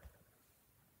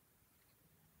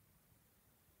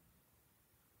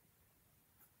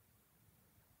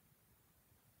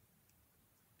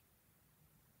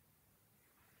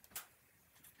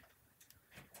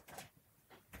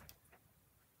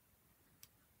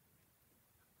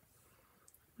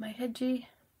 My Hedgie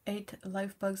ate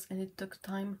live bugs and it took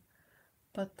time,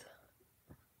 but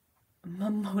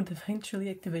mum mode eventually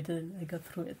activated and I got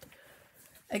through it.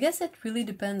 I guess it really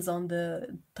depends on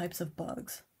the types of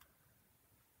bugs.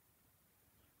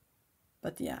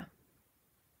 But yeah.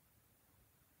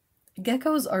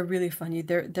 Geckos are really funny.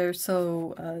 They're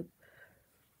so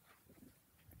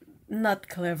not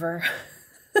clever.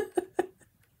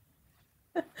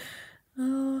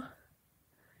 Oh,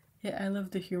 yeah, I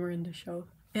love the humor in the show.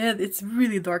 Yeah, it's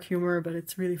really dark humor, but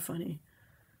it's really funny.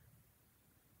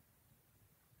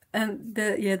 And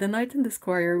the knight and the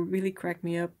squire really crack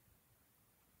me up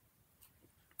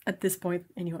at this point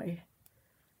anyway.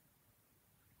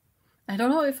 I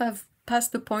don't know if I've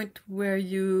passed the point where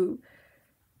you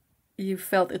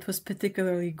felt it was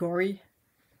particularly gory,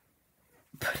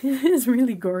 but it is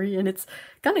really gory, and it's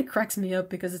kind of cracks me up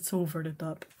because it's so over the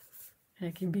top, and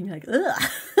I keep being like, ugh.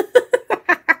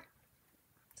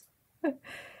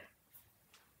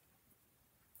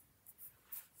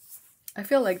 I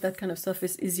feel like that kind of stuff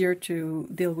is easier to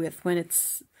deal with when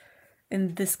it's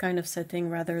in this kind of setting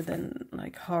rather than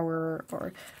like horror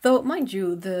or, though mind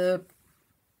you, the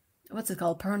what's it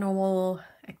called, Paranormal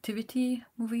Activity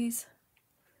movies,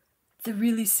 the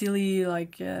really silly,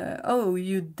 like, oh,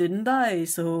 you didn't die,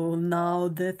 so now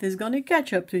death is gonna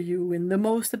catch up to you in the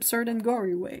most absurd and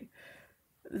gory way.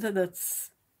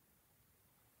 That's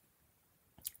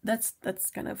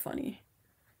kind of funny.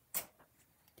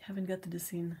 Haven't got to the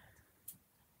scene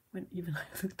when even I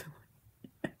looked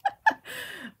away.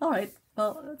 Alright,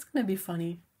 well, it's gonna be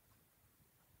funny.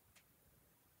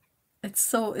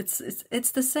 It's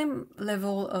the same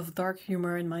level of dark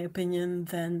humor, in my opinion,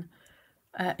 than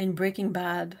in Breaking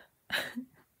Bad.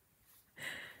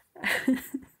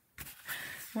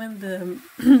 When the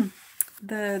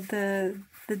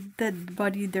dead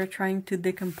body they're trying to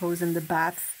decompose in the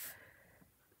bath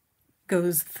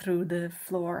goes through the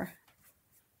floor.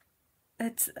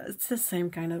 It's the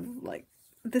same kind of, like,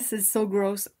 this is so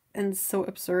gross and so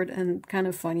absurd and kind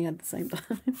of funny at the same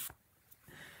time.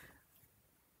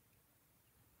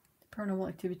 Paranormal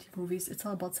Activity movies, it's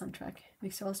all about soundtrack.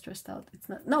 Makes you all stressed out. It's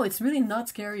not. No, it's really not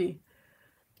scary.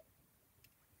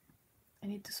 I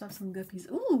need to swap some guppies.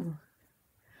 Ooh!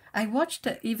 I watched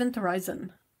Event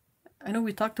Horizon. I know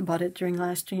we talked about it during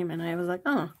last stream, and I was like,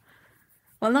 oh.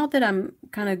 Well, now that I'm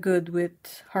kind of good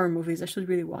with horror movies, I should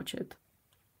really watch it.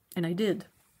 And I did.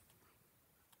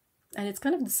 And it's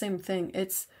kind of the same thing.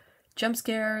 It's jump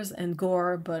scares and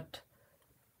gore, but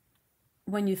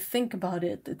when you think about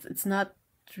it, it's not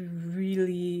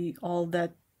really all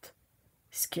that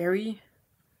scary.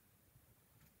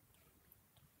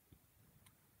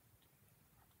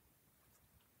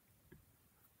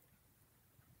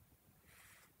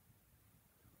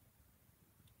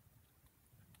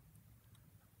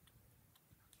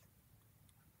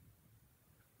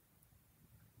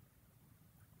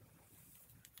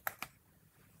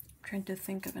 Trying to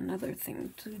think of another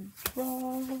thing to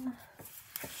draw.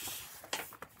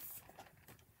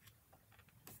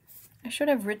 I should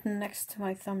have written next to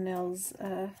my thumbnails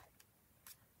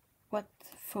what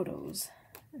photos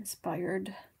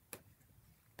inspired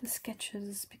the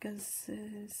sketches, because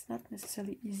it's not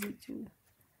necessarily easy to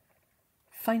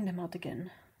find them out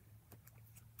again.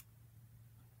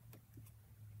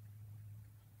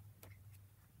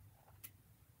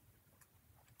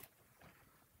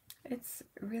 It's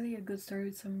really a good story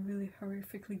with some really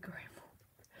horrifically gory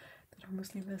moments that are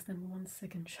mostly less than 1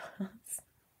 second shots.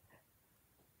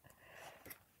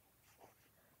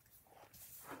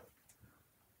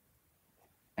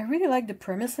 I really like the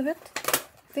premise of it.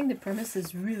 I think the premise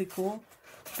is really cool,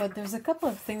 but there's a couple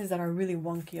of things that are really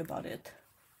wonky about it.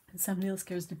 And Sam Neill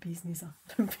scares the bee's knees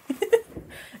off.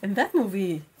 And that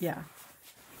movie, yeah.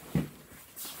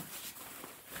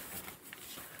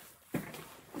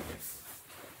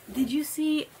 Did you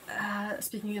see,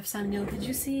 speaking of Sam Neill, did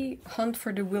you see Hunt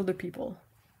for the Wilder People?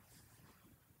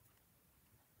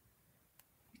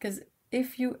 Because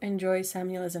if you enjoy Sam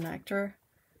Neill as an actor,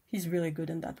 he's really good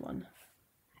in that one.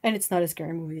 And it's not a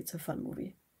scary movie, it's a fun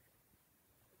movie.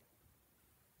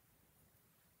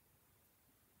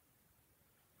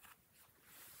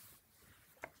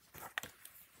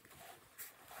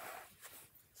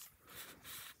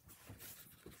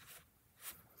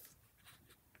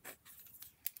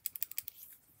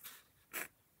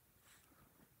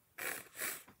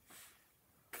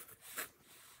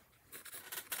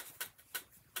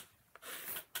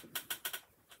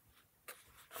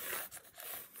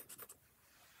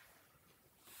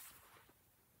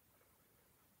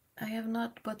 I have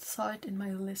not, but saw it in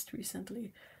my list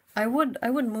recently. I would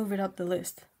move it up the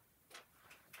list.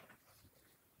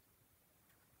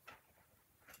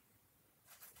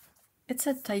 It's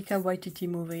a Taika Waititi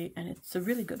movie, and it's a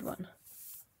really good one.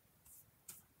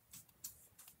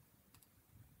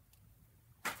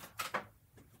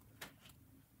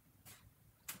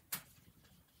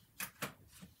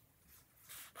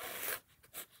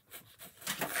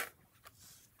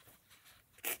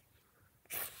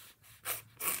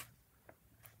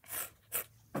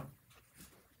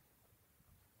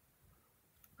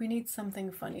 We need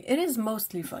something funny. It is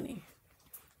mostly funny.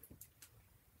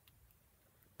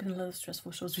 Been a lot of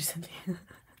stressful shows recently.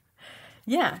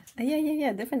 Yeah,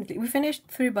 definitely. We finished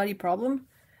Three Body Problem.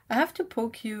 I have to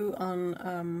poke you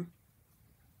on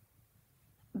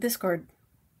Discord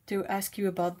to ask you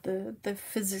about the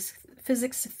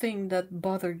physics thing that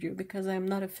bothered you, because I'm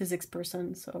not a physics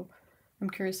person, so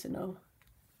I'm curious to know.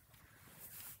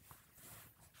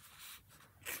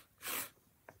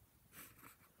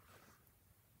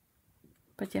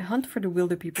 But yeah, Hunt for the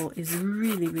Wilder People is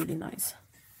really, really nice.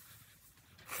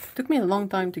 Took me a long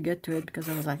time to get to it because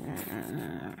I was like,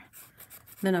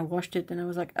 then I watched it and I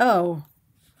was like, oh,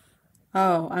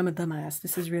 I'm a dumbass.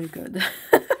 This is really good.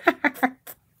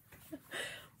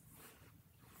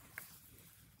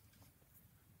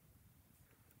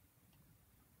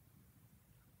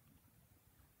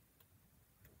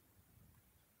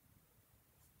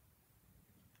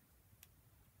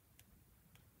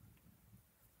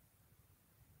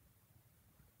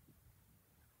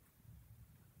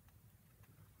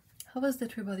 How was the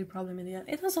Three Body Problem in the end?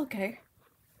 It was okay.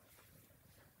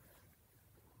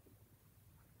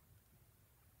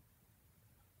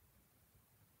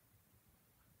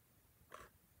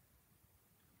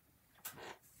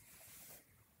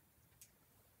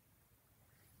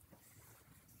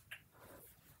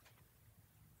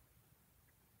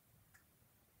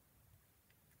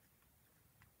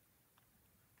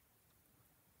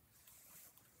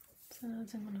 So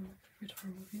that's one of my favorite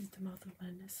horror movies, The Mouth of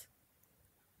Madness.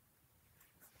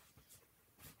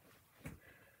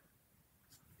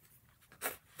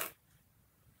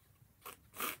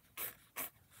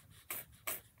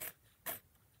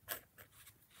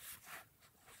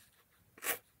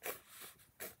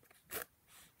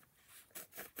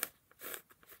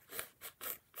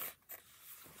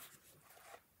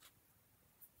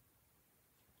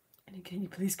 And again, you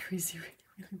please crazy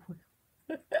really well.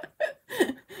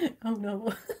 Oh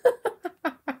no.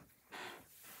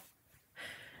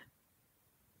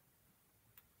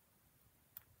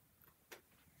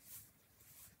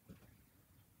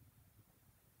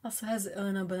 Also has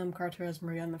Helena Bonham Carter as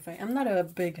Marianne Maffei. I'm not a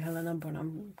big Helena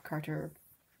Bonham Carter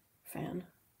fan,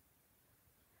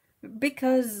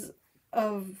 because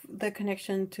of the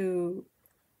connection to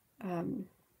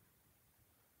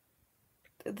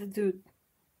the dude.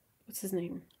 What's his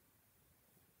name?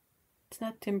 It's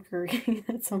not Tim Curry.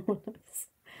 That's someone else.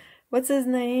 What's his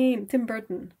name? Tim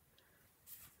Burton.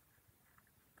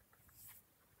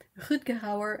 Rutger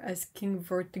Hauer as King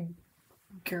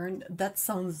Vortigern. That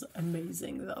sounds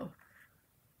amazing, though.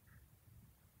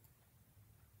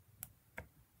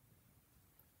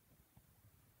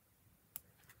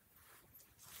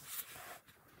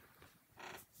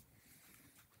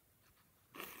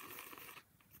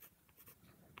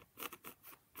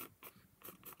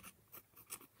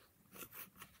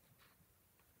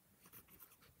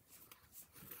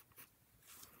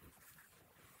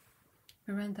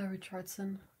 Miranda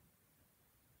Richardson.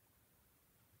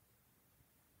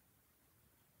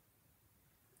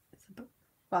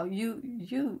 Wow,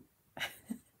 you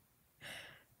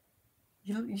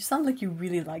sound like you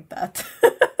really like that.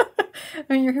 I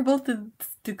mean, you're able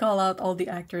to call out all the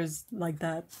actors like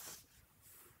that.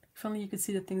 If only you could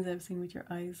see the things I've seen with your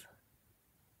eyes.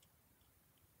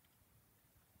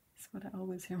 That's what I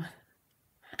always hear.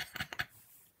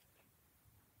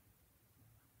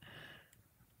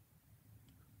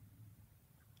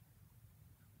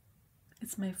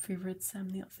 It's my favorite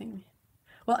Sam Neill thing.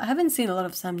 Well, I haven't seen a lot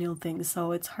of Sam Neill things,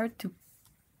 so it's hard to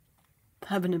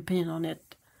have an opinion on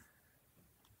it.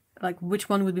 Like, which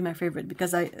one would be my favorite,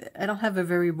 because I don't have a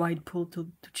very wide pool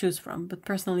to choose from. But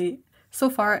personally, so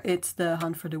far, it's the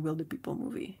Hunt for the Wilder People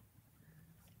movie.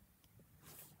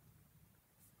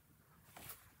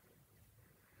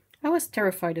 I was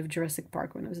terrified of Jurassic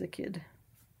Park when I was a kid.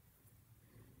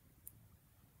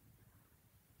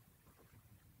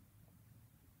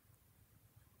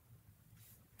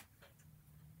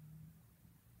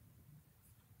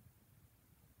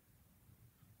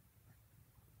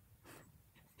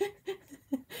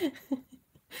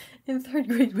 In third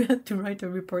grade, we had to write a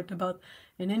report about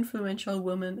an influential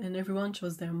woman, and everyone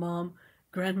chose their mom,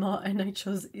 grandma, and I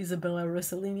chose Isabella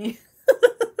Rossellini.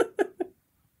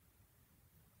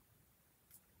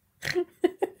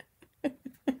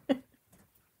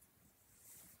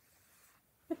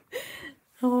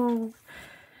 Oh.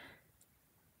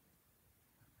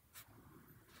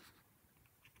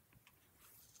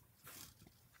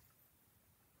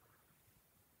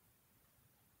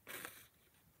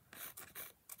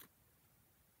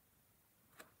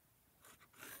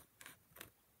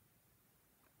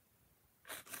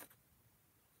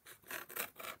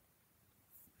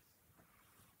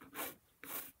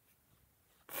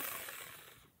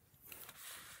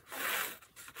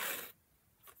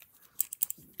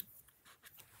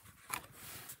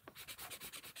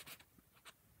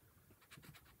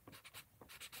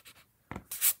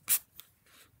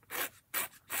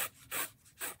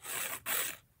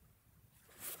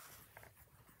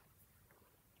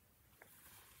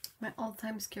 My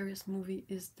all-time scariest movie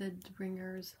is Dead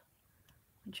Ringers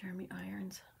with Jeremy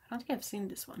Irons. I don't think I've seen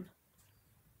this one.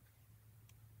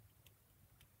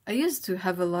 I used to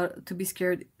have to be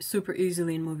scared super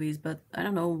easily in movies, but I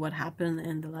don't know what happened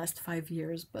in the last 5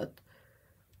 years, but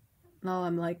now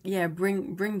I'm like, yeah,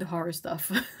 bring the horror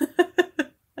stuff.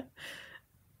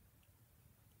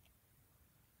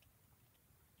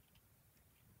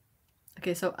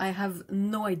 Okay, so I have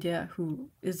no idea who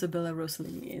Isabella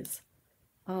Rossellini is.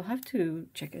 I'll have to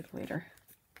check it later.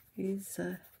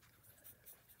 Isabella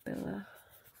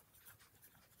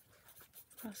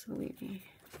Rossellini.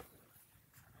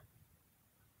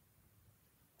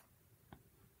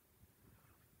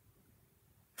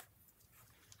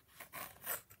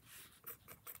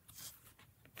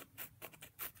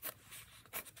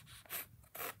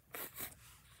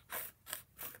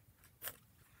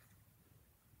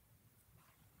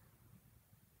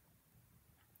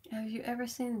 Have you ever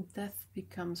seen Death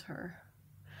Becomes Her?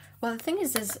 Well, the thing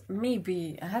is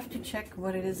maybe I have to check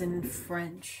what it is in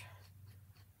French.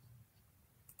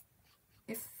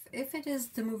 If it is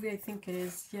the movie I think it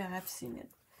is, yeah, I've seen it.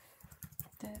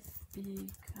 Death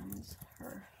Becomes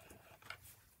Her.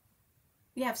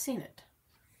 Yeah, I've seen it.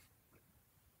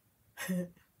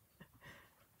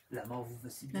 La mort vous va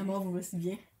si bien. La mort vous va si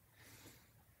bien.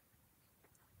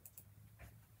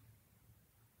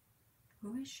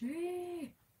 Où est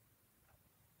she?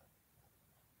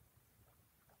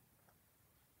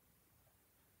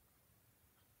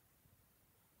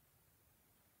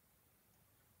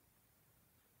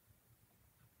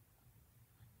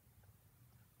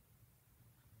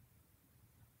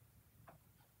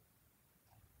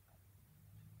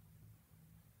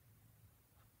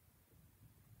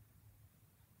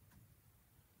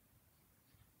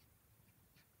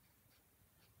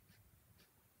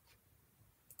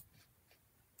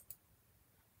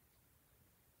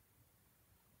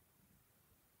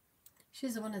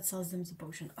 She's the one that sells them the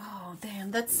potion. Oh, damn,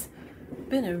 that's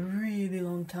been a really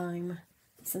long time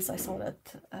since I saw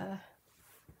that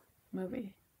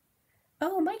movie.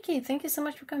 Oh, Mikey, thank you so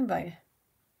much for coming by.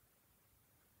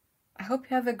 I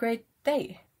hope you have a great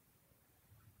day.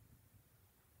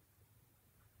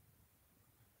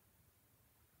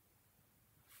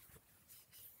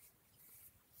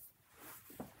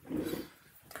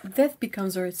 Death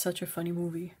Becomes Her is such a funny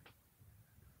movie.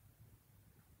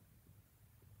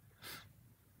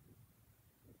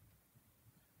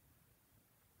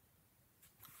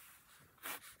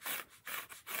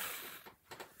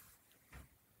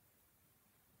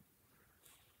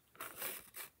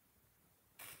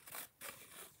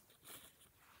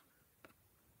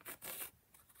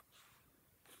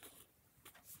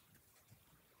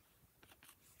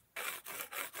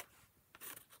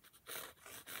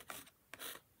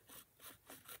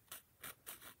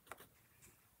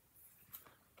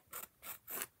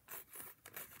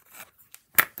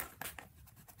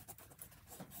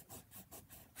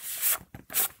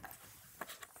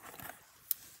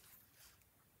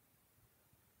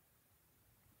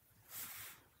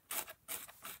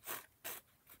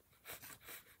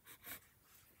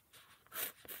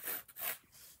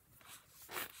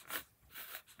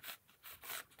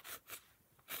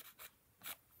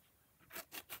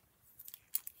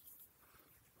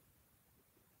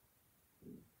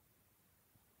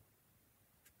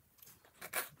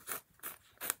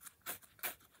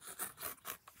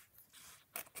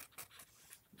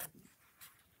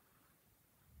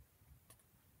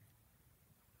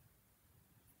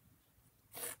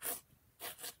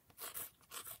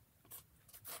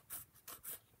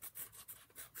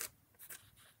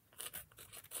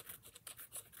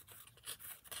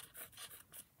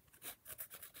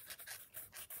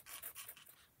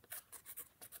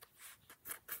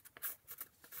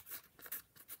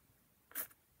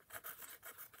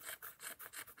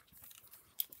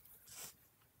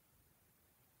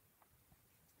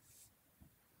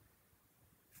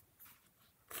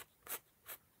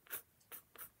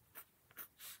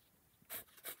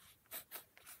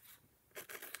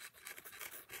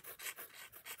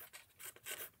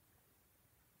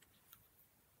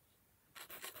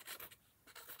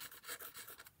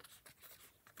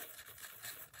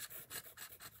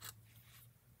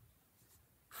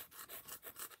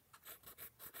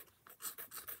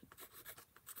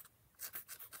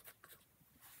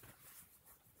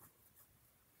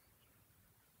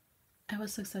 I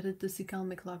was so excited to see Kyle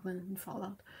MacLachlan in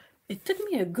Fallout. It took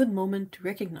me a good moment to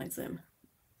recognize him.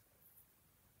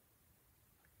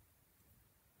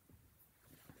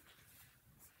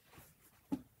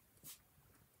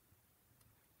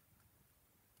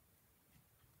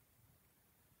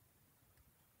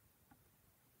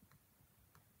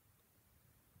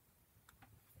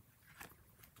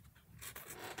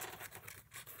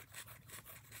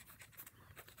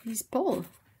 He's Paul.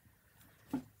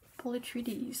 Paul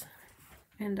Atreides.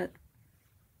 And that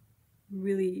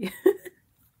really...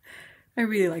 I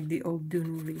really like the old Dune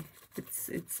movie.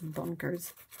 It's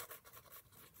bonkers.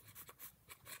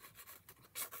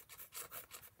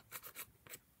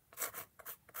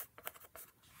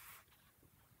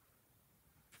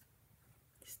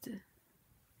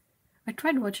 I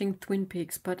tried watching Twin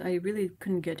Peaks, but I really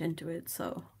couldn't get into it,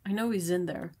 so I know he's in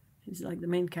there. He's like the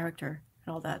main character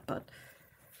and all that, but...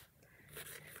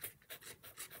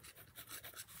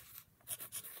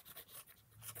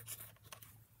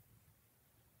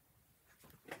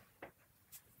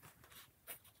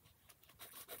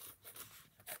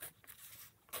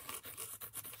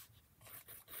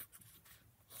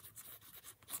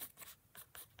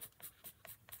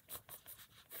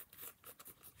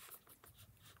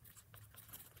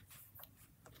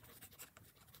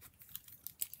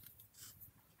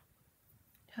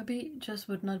 Hubby just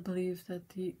would not believe that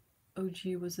the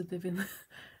OG was a divine.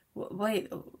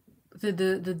 Wait,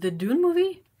 the Dune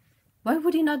movie? Why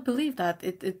would he not believe that?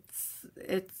 It's.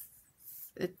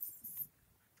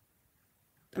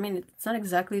 I mean, it's not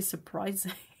exactly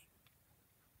surprising.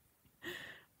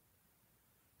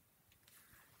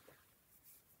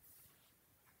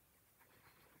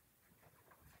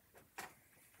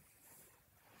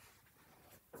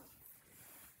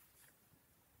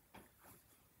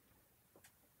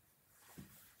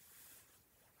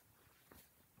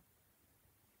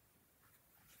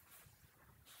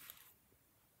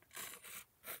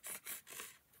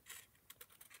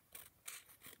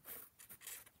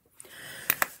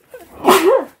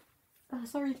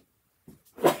 Sorry.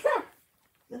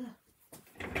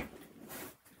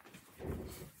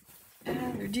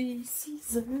 Allergy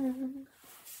season.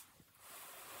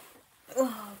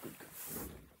 Oh, good.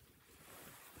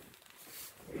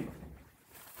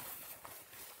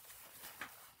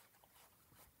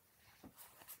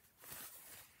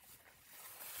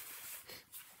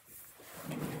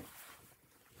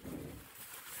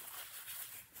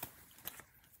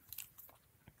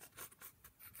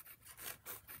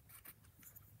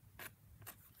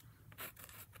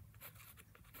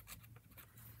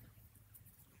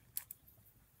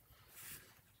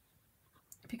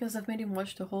 Because I've made him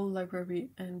watch the whole library,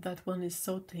 and that one is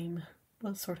so tame.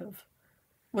 Well, sort of.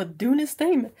 What, Dune is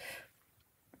tame?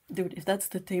 Dude, if that's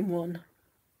the tame one.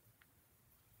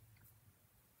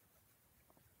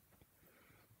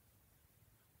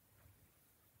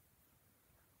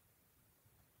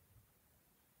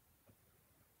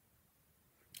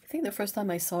 I think the first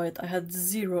time I saw it, I had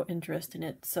zero interest in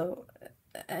it, so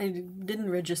I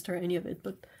didn't register any of it,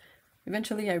 but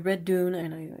eventually I read Dune,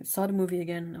 and I saw the movie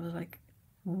again, and I was like,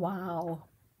 wow.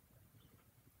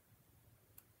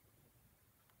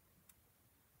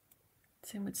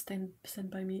 Same with Stand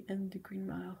By Me and The Green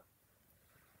Mile.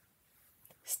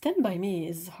 Stand By Me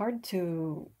is hard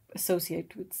to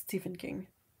associate with Stephen King.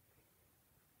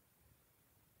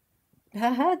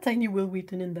 Haha, tiny Will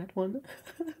Wheaton in that one.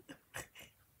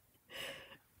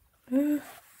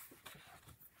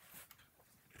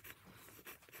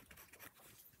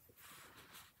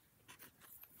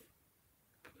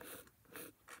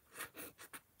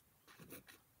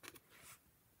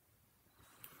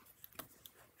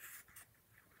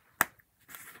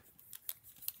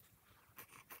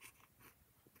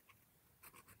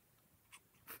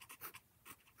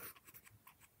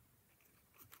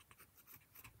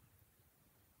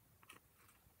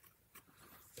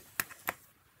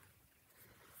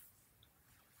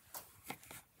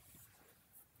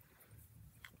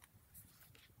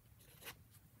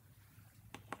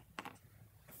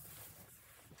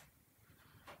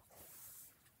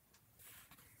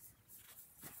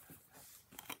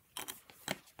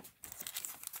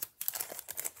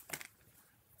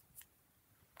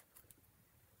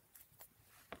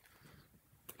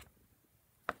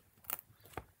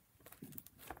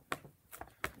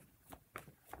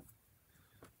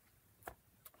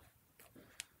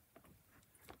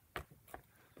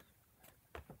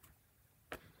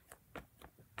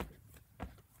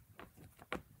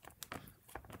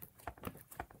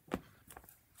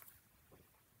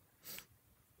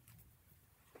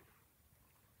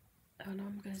 Oh no,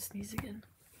 I'm gonna sneeze again.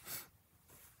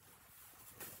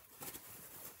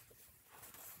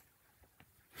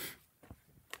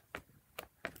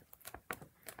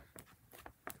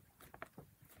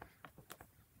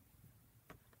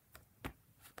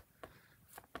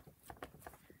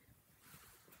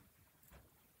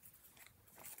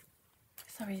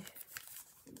 Sorry.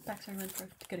 Baxter went to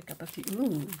get a cup of tea.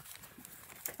 Ooh.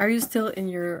 Are you still in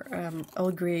your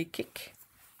Earl Grey kick?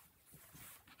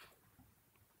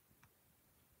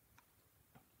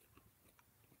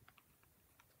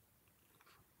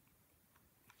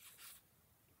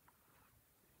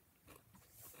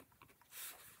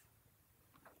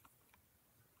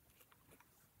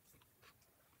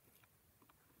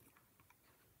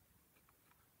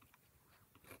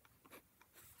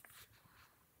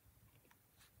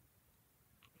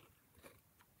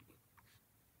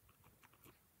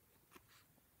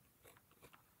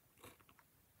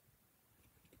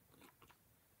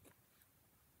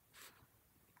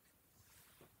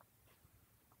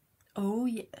 Oh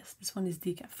yes, this one is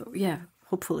decaf though. Yeah,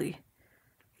 hopefully.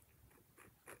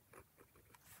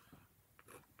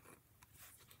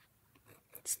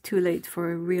 It's too late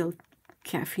for a real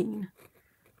caffeine.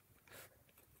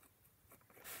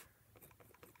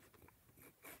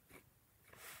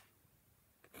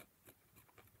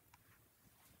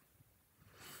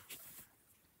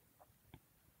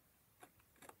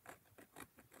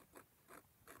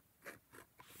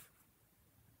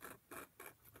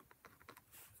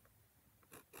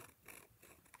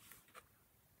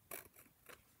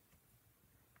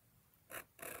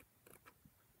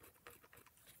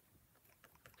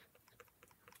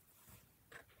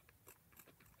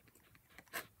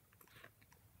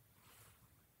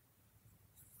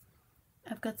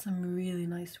 I've got some really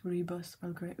nice rooibos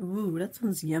Earl Grey. Ooh, that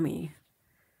sounds yummy.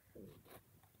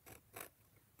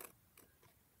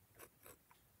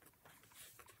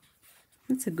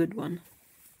 That's a good one.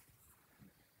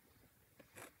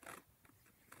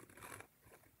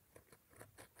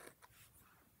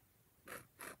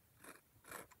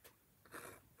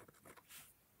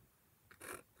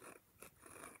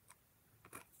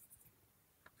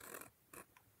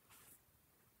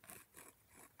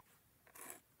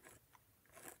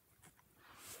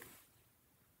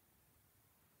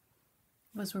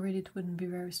 I was worried it wouldn't be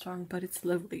very strong, but it's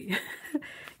lovely.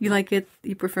 You like it?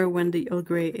 You prefer when the Earl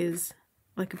Grey is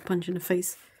like a punch in the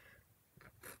face?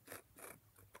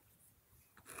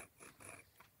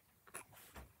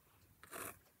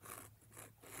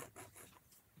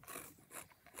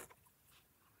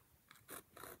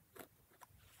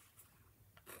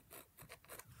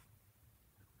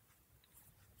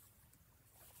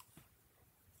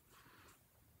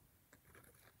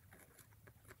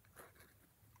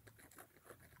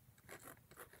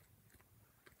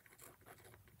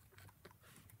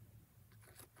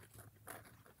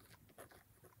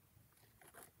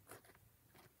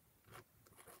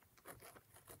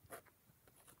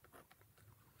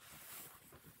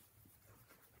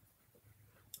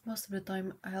 Most of the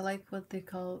time, I like what they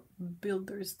call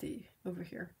builder's tea over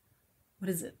here. What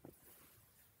is it?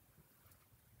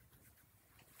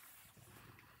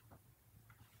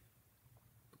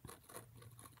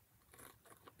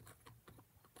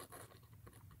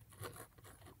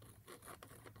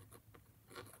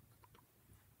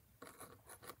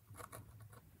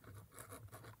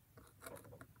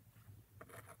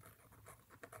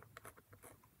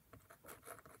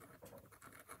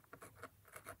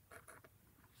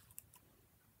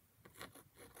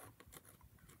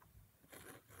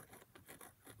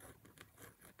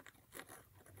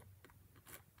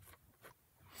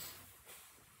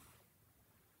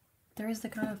 There is the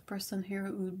kind of person here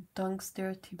who dunks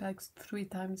their tea bags 3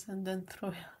 times and then throw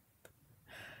it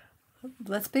out.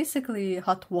 That's basically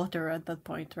hot water at that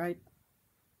point, right?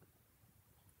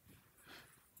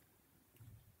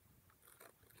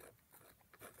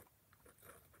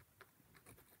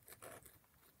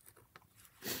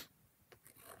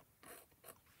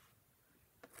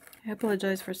 I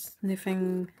apologize for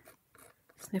sniffling.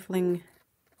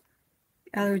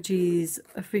 Allergies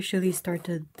officially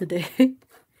started today.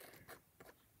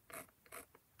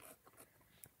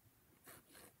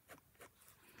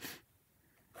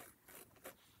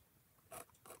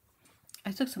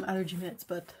 I took some allergy meds,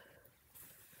 but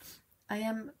I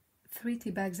am 3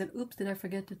 tea bags and oops, did I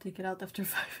forget to take it out after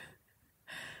 5?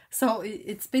 So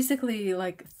it's basically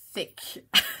like thick.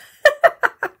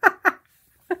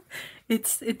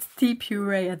 It's tea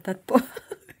puree at that point.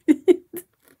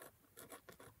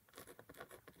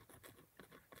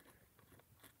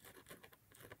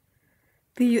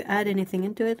 Do you add anything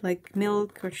into it, like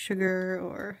milk or sugar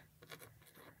or...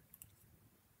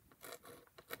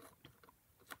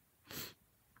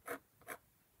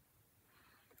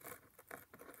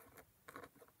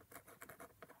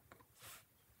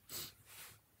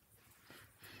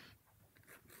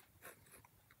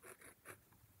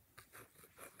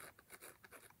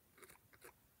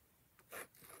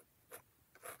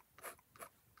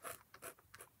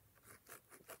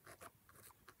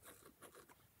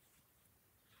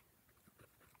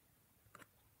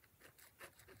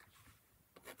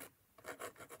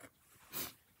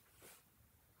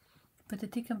 But the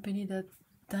tea company that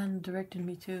Dan directed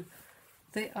me to,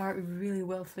 they are really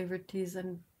well flavored teas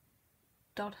and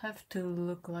don't have to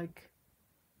look like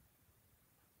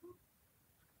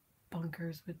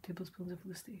bunkers with tablespoons of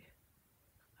loose tea.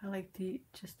 I like tea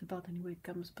just about any way it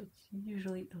comes, but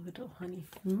usually a little honey.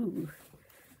 Ooh.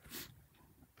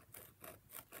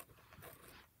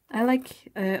 I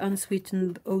like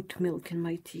unsweetened oat milk in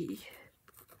my tea.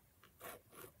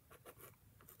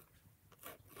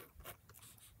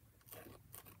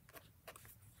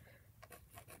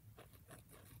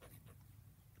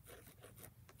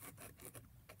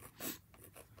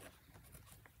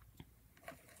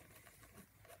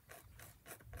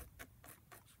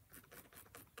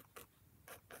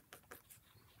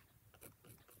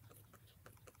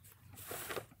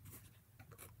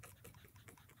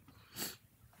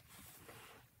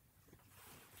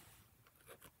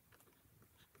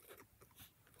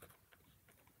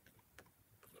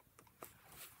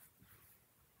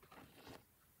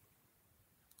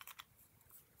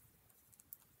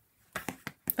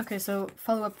 Okay, so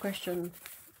follow-up question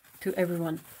to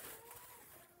everyone,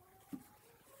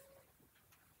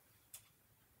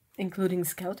 including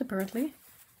Scout apparently.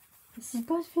 This is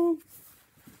BuzzFeed.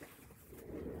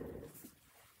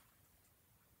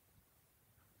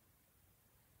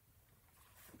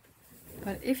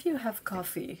 But if you have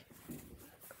coffee,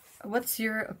 what's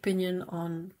your opinion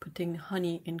on putting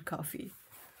honey in coffee?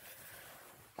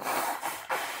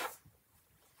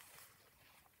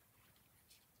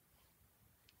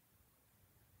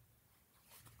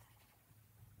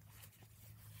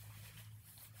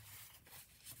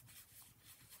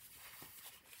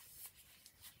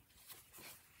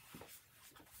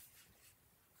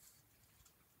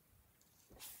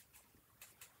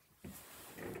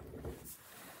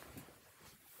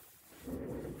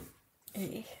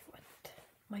 Hey, what?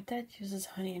 My dad uses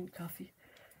honey in coffee.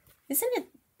 Isn't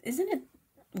it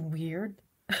weird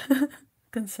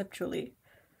conceptually?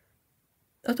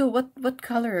 Otto, what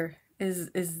color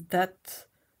is that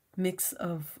mix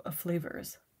of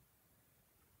flavors?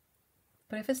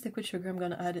 But if it's liquid sugar, I'm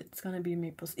gonna add it. It's gonna be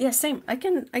maple. Yeah, same. I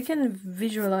can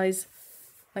visualize.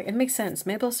 Like, it makes sense.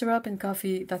 Maple syrup in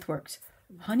coffee, that works.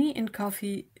 Honey in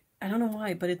coffee, I don't know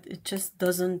why, but it just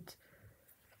doesn't.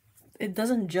 It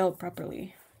doesn't gel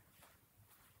properly.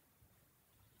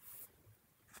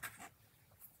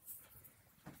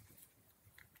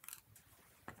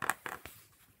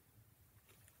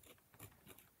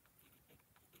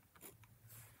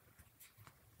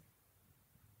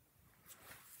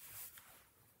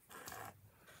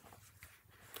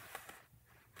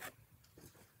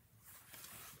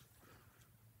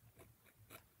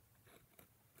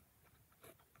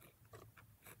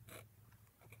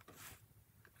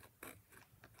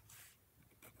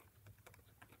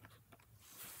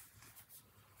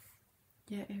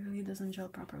 Yeah, it really doesn't gel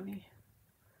properly.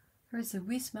 There is a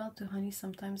wee smell to honey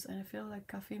sometimes, and I feel like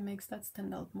coffee makes that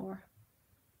stand out more.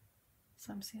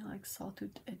 So I'm seeing like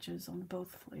sawtooth edges on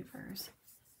both flavors.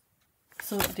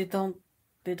 So they don't.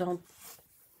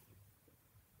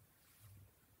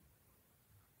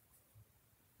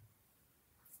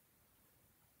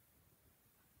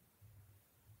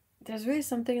 There's really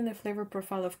something in the flavor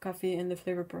profile of coffee and the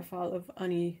flavor profile of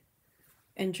honey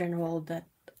in general that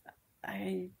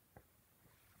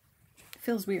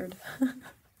feels weird.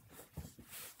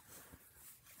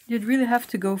 You'd really have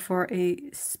to go for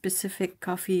a specific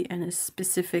coffee and a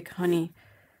specific honey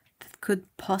that could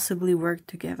possibly work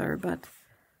together, but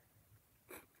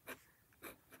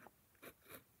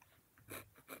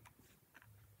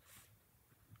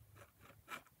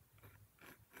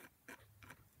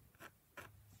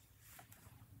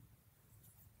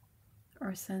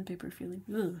or sandpaper feeling.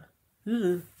 Ugh.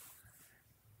 Ugh.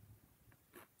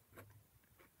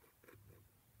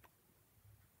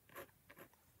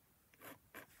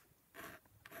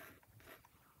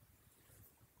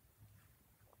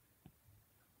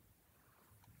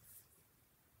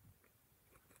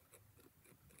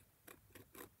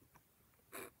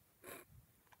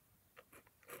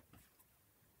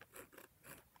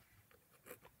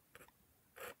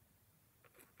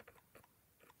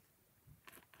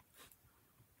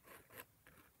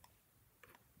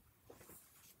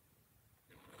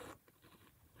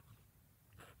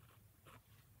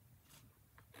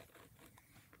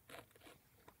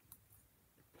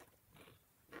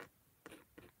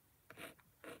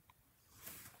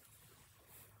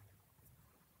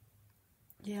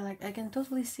 Yeah, like I can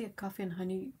totally see a coffee and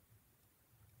honey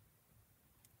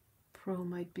pro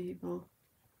might be able.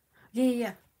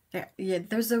 Yeah.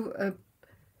 There's a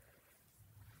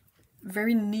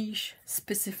very niche,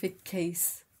 specific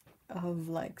case of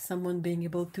like someone being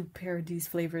able to pair these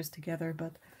flavors together,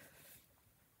 but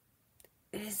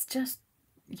it's just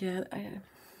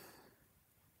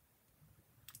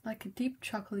like a deep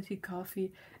chocolatey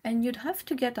coffee, and you'd have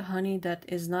to get a honey that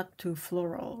is not too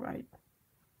floral, right?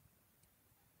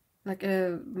 Like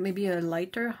maybe a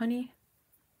lighter honey.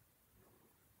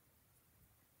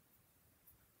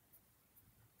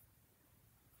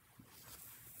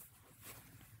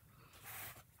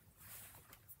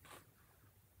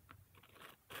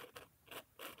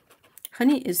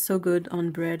 Honey is so good on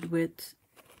bread with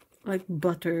like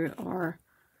butter or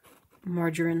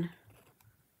margarine.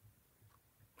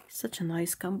 Such a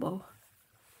nice combo.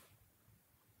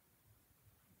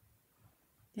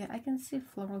 Yeah, I can see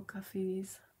floral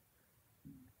coffees.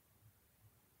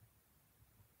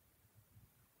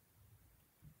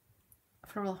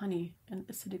 Floral honey and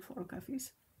acidic floral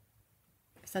coffees.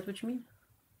 Is that what you mean?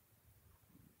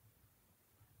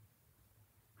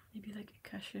 Maybe like a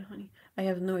cashew honey. I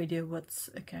have no idea what's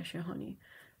a cashew honey.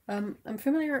 I'm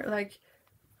familiar, like,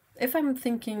 if I'm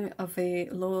thinking of a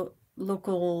low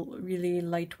local, really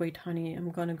lightweight honey,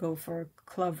 I'm gonna go for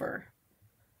clover.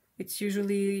 It's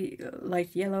usually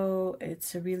light yellow.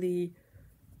 It's a really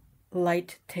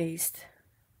light taste.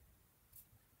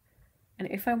 And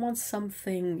if I want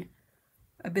something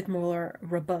a bit more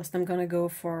robust, I'm gonna go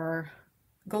for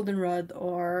goldenrod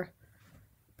or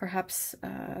perhaps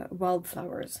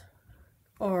wildflowers.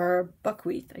 Or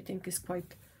buckwheat, I think, is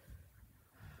quite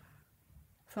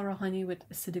floral honey with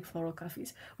acidic floral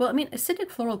coffees. Well, I mean, acidic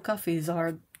floral coffees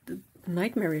are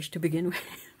nightmarish to begin with.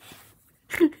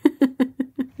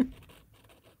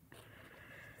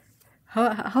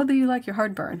 How do you like your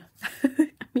heartburn? I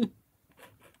mean,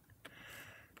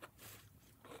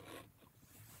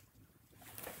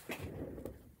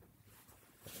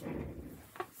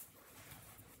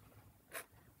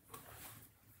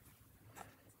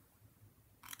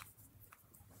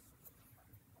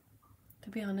 to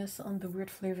be honest, on the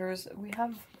weird flavors, we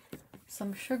have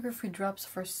some sugar-free drops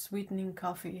for sweetening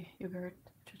coffee yogurt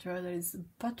that is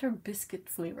butter biscuit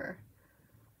flavor.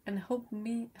 And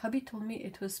hubby told me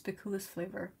it was speculous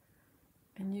flavor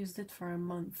and used it for a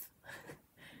month.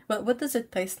 Well, what does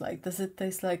it taste like? Does it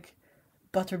taste like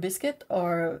butter biscuit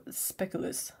or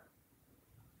speculous?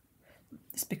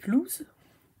 Speculous?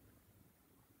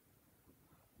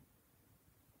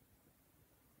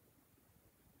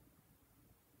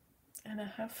 And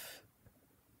a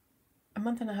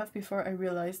month and a half before I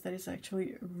realized that it's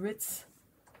actually Ritz.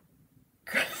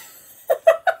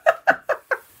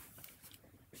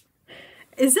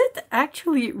 Is it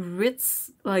actually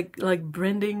Ritz, like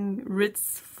branding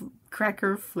Ritz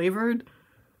cracker flavored?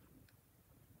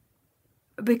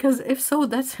 Because if so,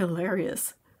 that's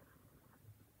hilarious.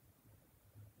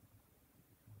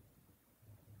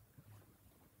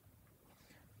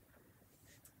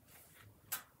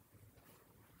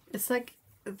 It's like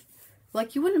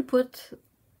you wouldn't put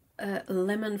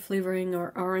lemon flavoring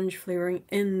or orange flavoring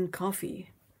in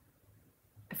coffee.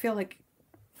 I feel like,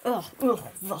 ugh,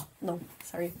 no,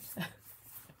 sorry.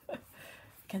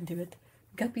 Can't do it.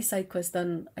 Guppy side quest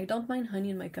done. I don't mind honey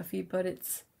in my coffee, but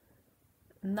it's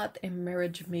not a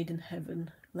marriage made in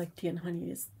heaven like tea and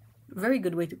honey is. Very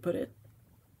good way to put it.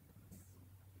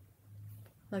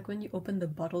 Like when you open the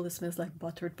bottle, it smells like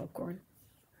buttered popcorn.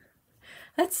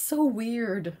 That's so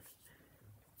weird.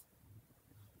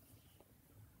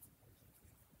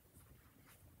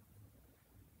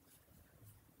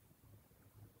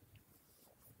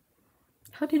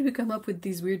 How did we come up with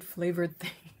these weird flavored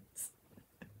things?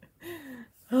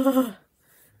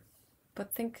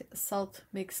 But think salt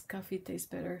makes coffee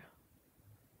taste better.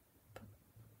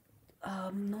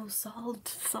 No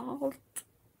salt. Are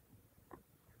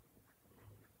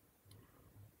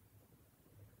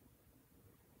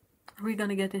we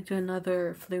gonna get into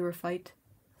another flavor fight?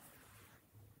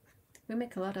 We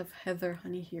make a lot of heather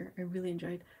honey here. I really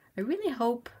enjoy it. I really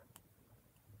hope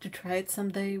to try it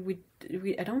someday.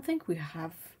 I don't think we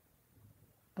have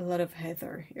a lot of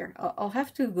heather here. I'll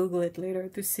have to Google it later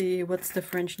to see what's the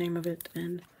French name of it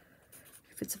and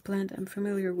if it's a plant I'm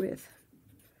familiar with.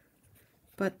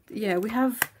 But yeah, we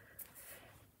have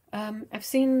I've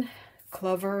seen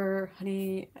clover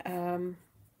honey,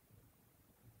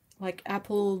 like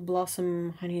apple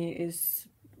blossom honey is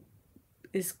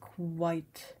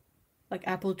quite, like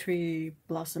apple tree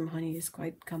blossom honey is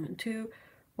quite common too.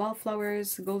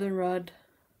 Wildflowers, goldenrod.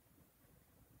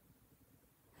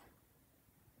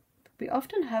 We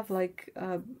often have like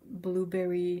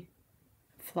blueberry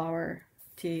flower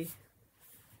tea,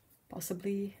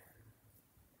 possibly.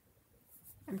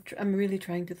 I'm really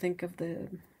trying to think of the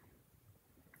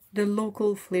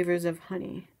local flavors of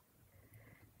honey.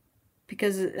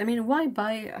 Because, I mean, why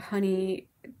buy honey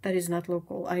that is not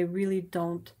local? I really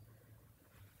don't,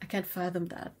 I can't fathom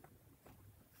that.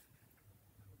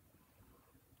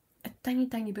 A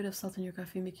tiny bit of salt in your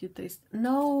coffee make you taste,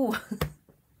 no!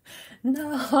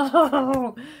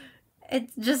 No!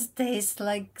 It just tastes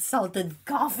like salted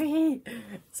coffee!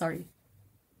 Sorry.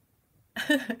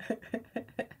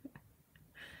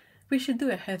 We should do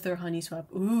a heather honey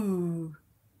swap. Ooh.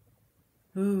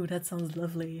 Ooh, that sounds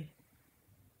lovely.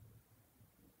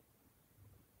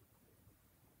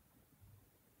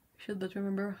 Should but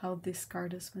remember how they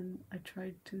scarred us when I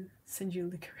tried to send you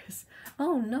licorice.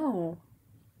 Oh no!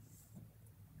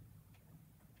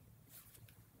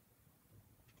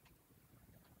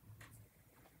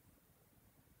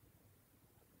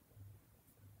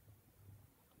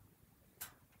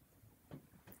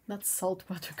 Not salt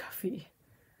butter coffee,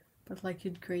 but like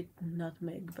you'd grate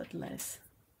nutmeg, but less.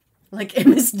 Like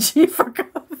MSG for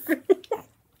coffee.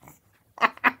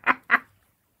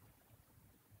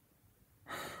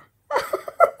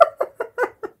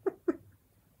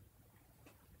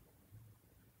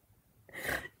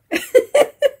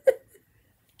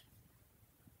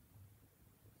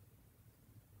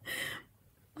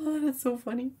 That's so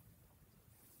funny.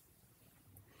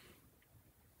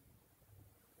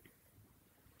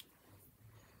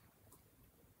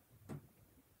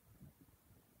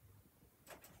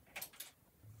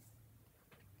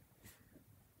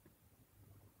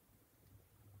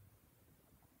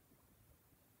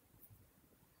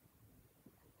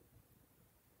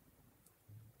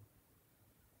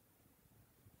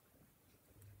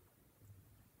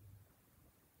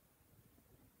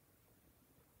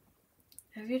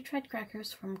 Have you tried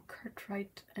crackers from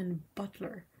Cartwright and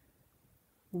Butler?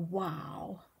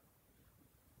 Wow.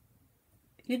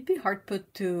 You'd be hard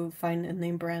put to find a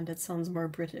name brand that sounds more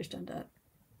British than that.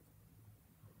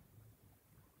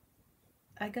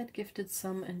 I got gifted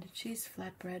some, and the cheese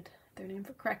flatbread, their name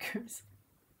for crackers,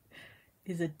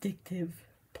 is addictive.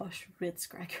 Posh Ritz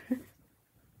cracker.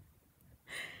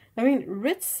 I mean,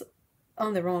 Ritz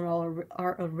on their own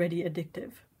are already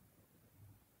addictive.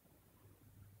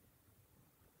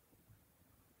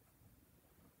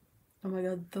 Oh my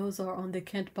god, those are on. They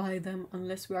can't buy them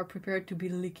unless we are prepared to be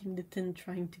licking the tin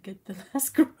trying to get the last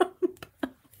crumb.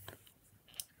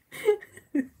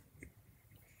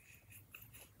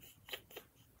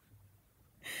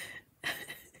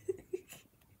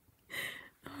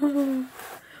 Oh.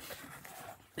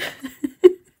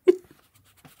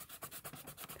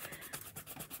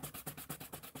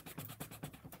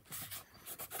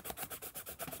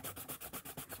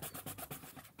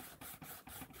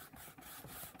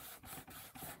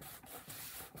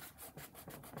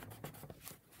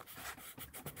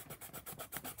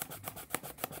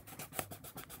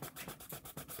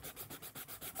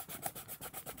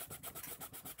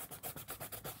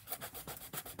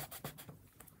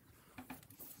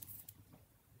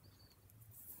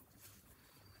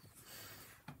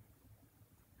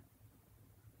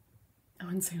 I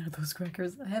wouldn't say no to those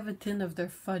crackers. I have a tin of their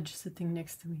fudge sitting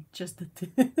next to me. Just a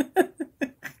tin.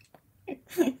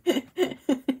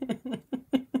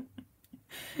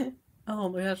 Oh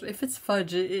my gosh, if it's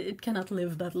fudge, it cannot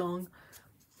live that long.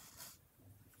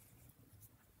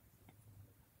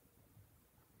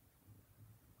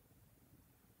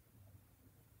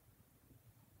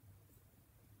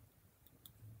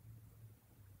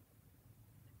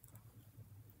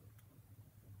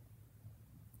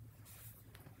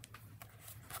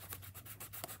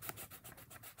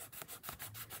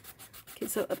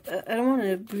 So I don't want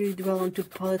to really dwell into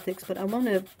politics, but I want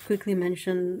to quickly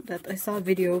mention that I saw a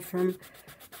video from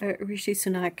Rishi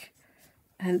Sunak,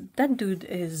 and that dude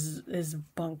is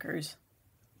bonkers.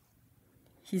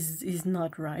 He's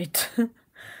not right.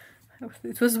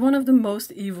 It was one of the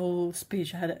most evil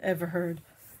speech I had ever heard,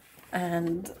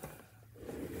 and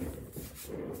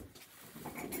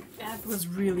that was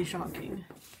really shocking.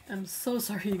 I'm so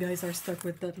sorry you guys are stuck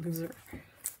with that loser.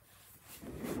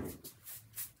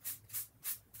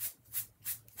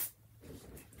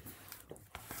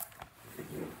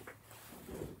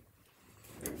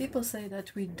 People say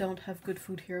that we don't have good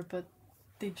food here, but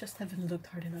they just haven't looked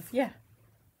hard enough. Yeah.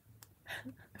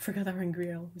 I forgot how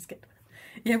hungry I always get.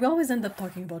 Yeah, we always end up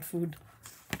talking about food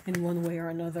in one way or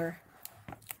another.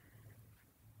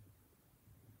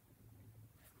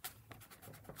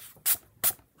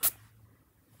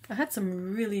 I had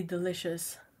some really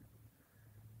delicious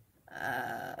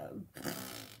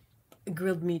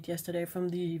grilled meat yesterday from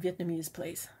the Vietnamese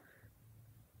place.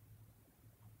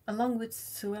 Along with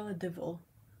Suella Devil.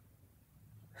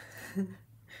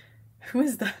 Who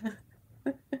is that?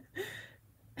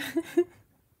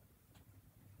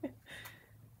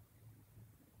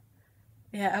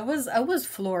 Yeah, I was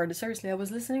floored. Seriously, I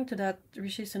was listening to that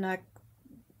Rishi Sunak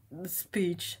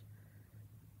speech,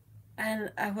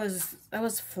 and I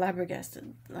was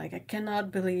flabbergasted. Like, I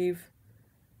cannot believe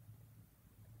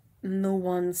no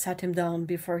one sat him down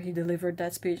before he delivered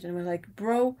that speech and was like,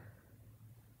 bro,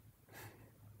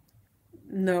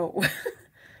 no.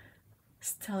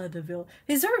 Stella Deville.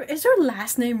 Is her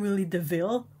last name really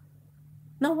Deville?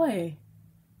 No way.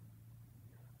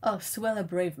 Oh, Suella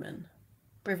Braverman.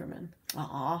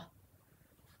 Aww.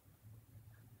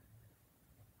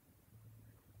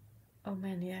 Oh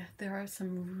man, yeah, there are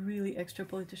some really extra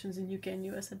politicians in UK and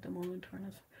US at the moment.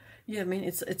 Yeah, I mean,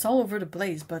 it's all over the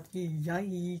place, but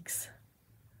yikes.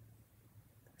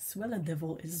 Suella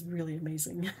Devil is really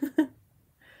amazing.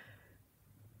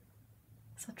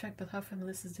 Subtract, but how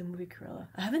famous is the movie Cruella?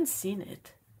 I haven't seen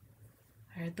it.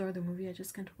 I adore the movie, I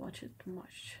just can't watch it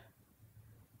much.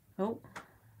 Oh.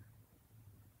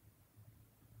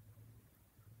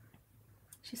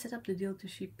 She set up the deal to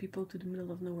ship people to the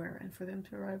middle of nowhere and for them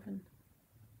to arrive in...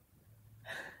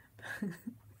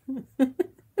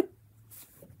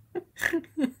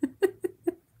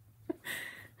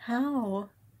 How?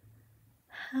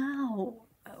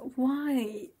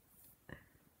 why?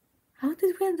 How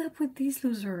did we end up with these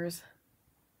losers?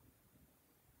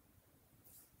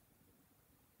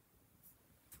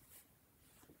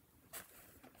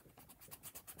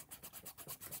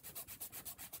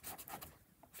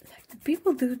 Like, the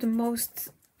people do the most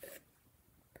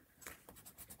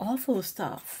awful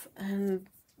stuff, and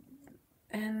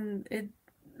it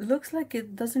looks like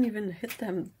it doesn't even hit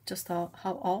them just how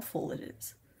awful it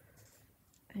is.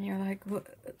 And you're like, what?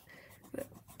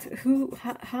 Who?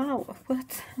 How?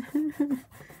 What?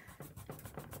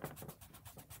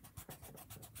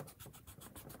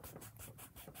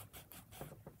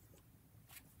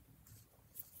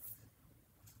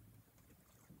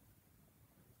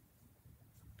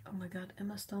 Oh my god,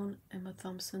 Emma Stone, Emma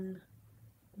Thompson,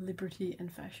 Liberty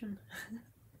and Fashion.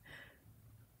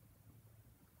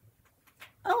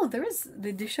 Oh, there is,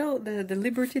 they show the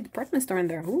Liberty department store in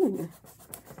there. Ooh.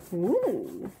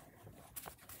 Ooh.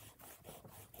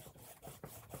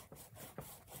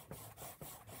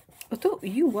 Although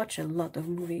you watch a lot of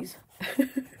movies.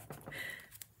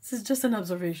 This is just an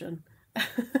observation.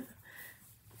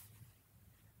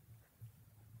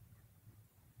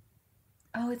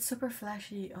 Oh, it's super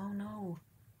flashy. Oh no.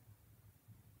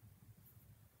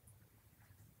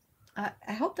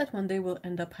 I hope that one day we'll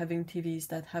end up having TVs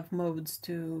that have modes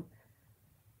to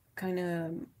kind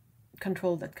of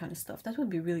control that kind of stuff. That would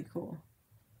be really cool.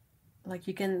 Like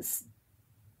you can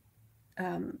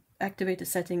activate a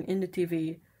setting in the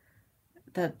TV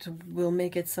that will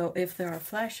make it so if there are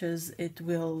flashes, it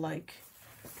will like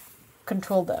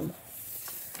control them.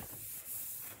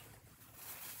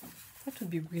 That would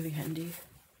be really handy.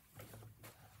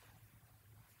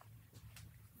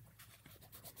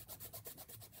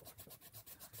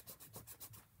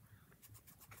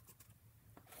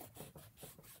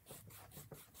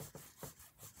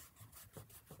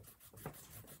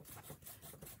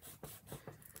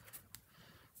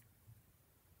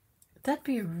 That'd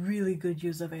be a really good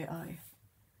use of AI.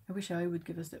 I wish AI would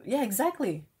give us the... Yeah,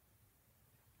 exactly.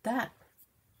 That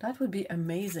would be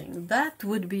amazing. That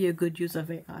would be a good use of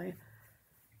AI.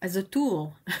 As a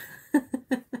tool.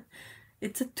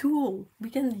 It's a tool.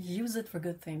 We can use it for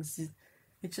good things.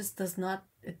 It just does not...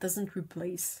 It doesn't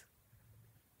replace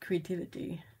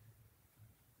creativity.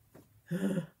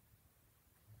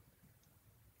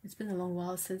 It's been a long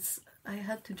while since I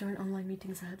had to join online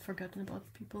meetings. I had forgotten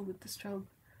about people with the strobe.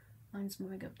 Mine's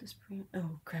moving up the screen.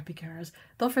 Oh, crappy cameras.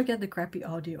 Don't forget the crappy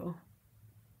audio.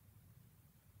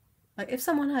 Like, if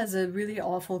someone has a really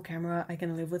awful camera, I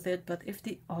can live with it, but if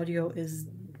the audio is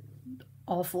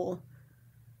awful,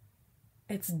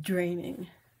 it's draining.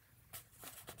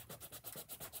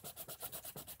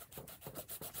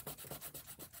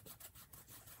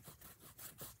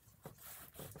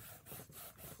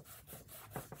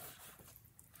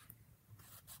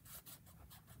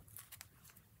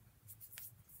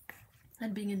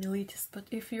 And being an elitist, but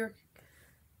if your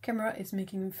camera is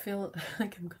making me feel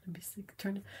like I'm gonna be sick,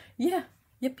 turn it. Yeah,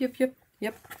 yep.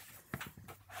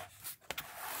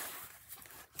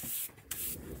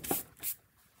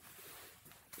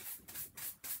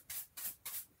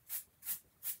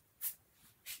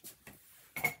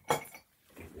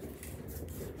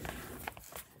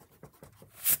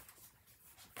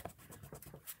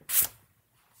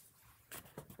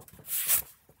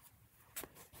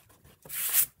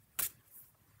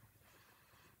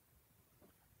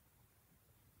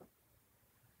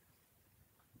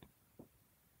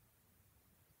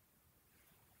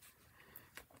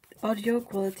 Audio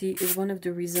quality is one of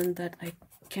the reasons that I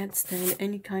can't stand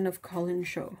any kind of call-in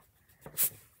show.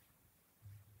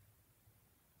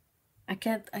 I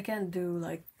can't do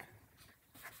like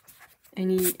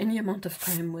any amount of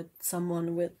time with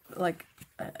someone with like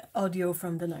audio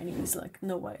from the 90s. Like,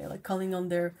 no way. Like calling on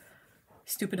their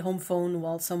stupid home phone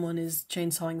while someone is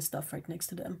chainsawing stuff right next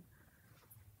to them.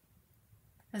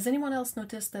 Has anyone else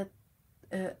noticed that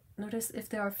notice if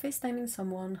they are FaceTiming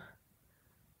someone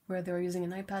where they're using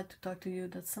an iPad to talk to you,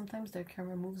 that sometimes their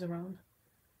camera moves around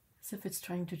as if it's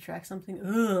trying to track something?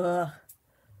 Ugh.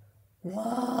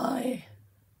 Why?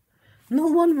 No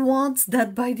one wants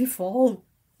that by default.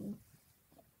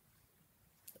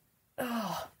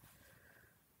 Ugh.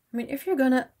 I mean, if you're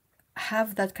gonna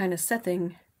have that kind of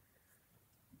setting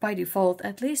by default,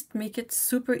 at least make it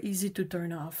super easy to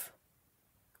turn off.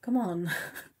 Come on.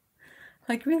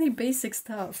 Like, really basic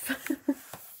stuff.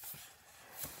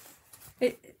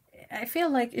 I feel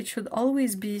like it should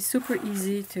always be super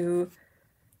easy to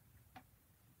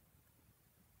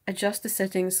adjust the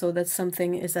settings so that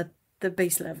something is at the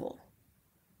base level.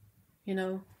 You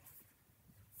know?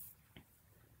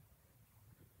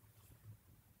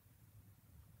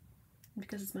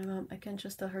 Because it's my mom, I can't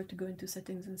just tell her to go into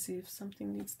settings and see if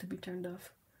something needs to be turned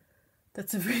off.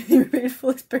 That's a really painful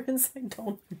experience I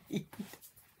don't need.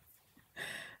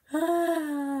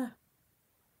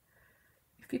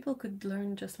 If people could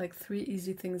learn just like 3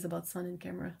 easy things about sound and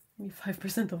camera, maybe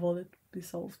 5% of all it would be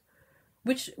solved.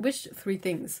 Which 3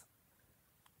 things?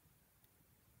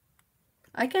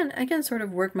 I can sort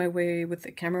of work my way with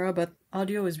the camera, but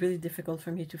audio is really difficult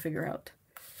for me to figure out.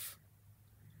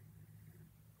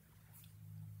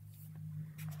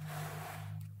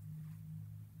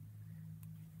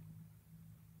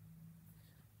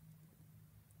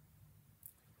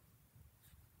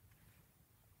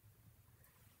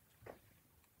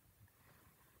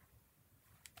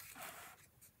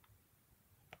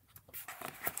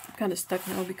 I'm kind of stuck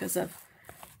now because I've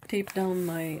taped down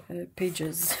my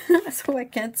pages, so I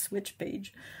can't switch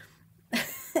page.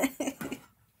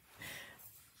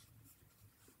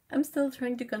 I'm still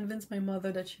trying to convince my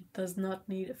mother that she does not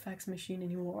need a fax machine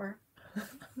anymore.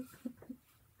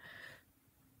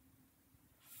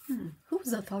 Who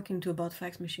was I talking to about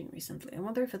fax machine recently? I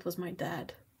wonder if it was my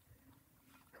dad.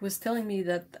 He was telling me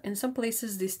that in some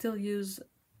places they still use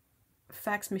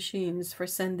fax machines for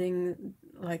sending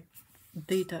like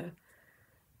data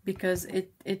because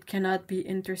it cannot be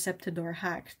intercepted or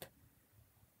hacked.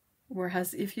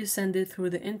 Whereas if you send it through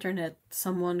the internet,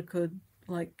 someone could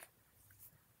like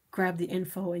grab the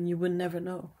info and you would never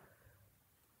know.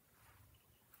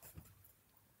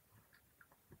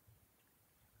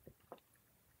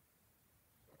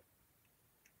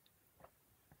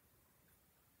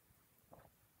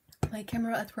 My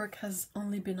camera at work has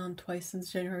only been on twice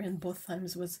since January, and both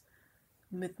times was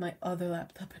with my other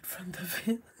laptop in front of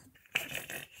it.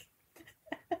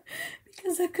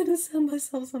 Because I couldn't send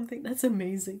myself something. That's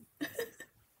amazing.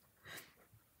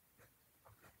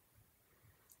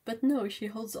 But no, she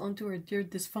holds onto her dear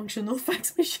dysfunctional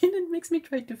fax machine and makes me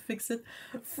try to fix it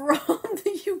from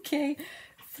the UK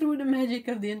through the magic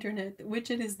of the internet,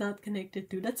 which it is not connected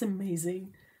to. That's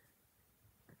amazing.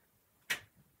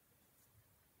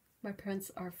 My parents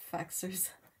are faxers.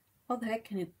 How the heck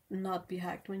can it not be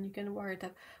hacked when you can wire it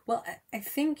up? Well, I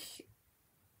think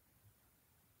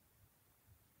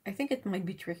it might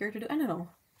be trickier to do. I don't know.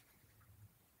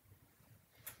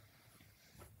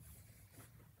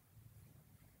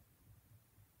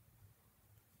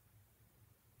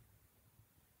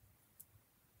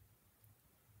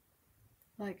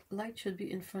 Like, light should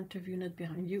be in front of you, not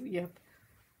behind you. Yep.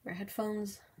 Wear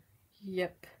headphones.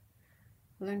 Yep.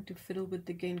 Learn to fiddle with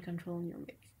the gain control in your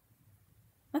mic.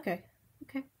 Okay.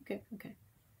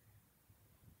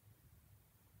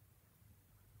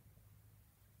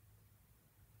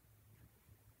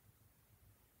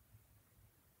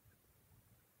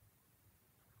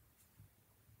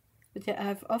 But yeah,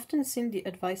 I've often seen the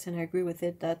advice, and I agree with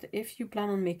it, that if you plan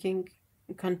on making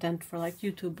content for like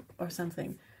YouTube or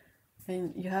something,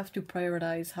 then you have to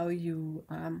prioritize how you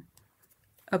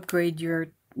upgrade your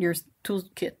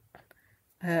toolkit.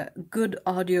 Good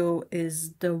audio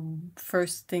is the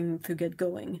first thing to get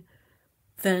going,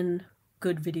 then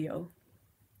good video.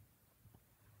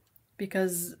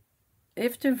 Because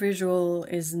if the visual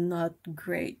is not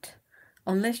great,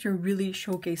 unless you're really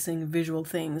showcasing visual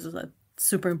things, that's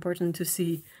super important to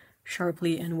see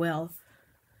sharply and well.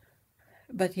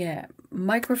 But yeah,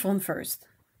 microphone first.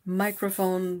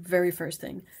 Microphone, very first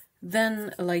thing.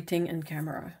 Then lighting and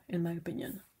camera, in my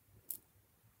opinion.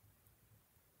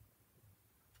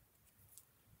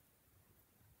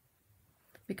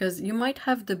 Because you might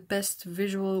have the best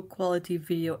visual quality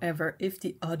video ever. If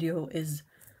the audio is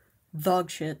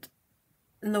dog shit,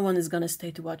 no one is gonna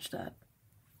stay to watch that.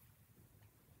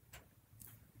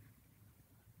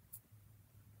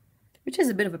 Which is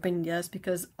a bit of a pain in the ass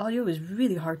because audio is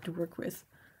really hard to work with.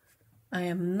 I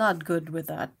am not good with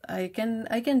that. I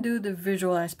can do the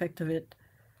visual aspect of it,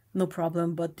 no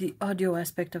problem, but the audio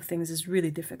aspect of things is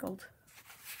really difficult.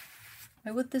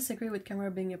 I would disagree with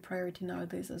camera being a priority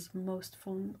nowadays, as most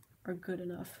phones are good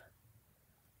enough.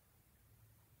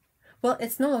 Well,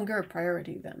 it's no longer a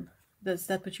priority then. Is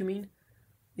that what you mean?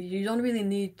 You don't really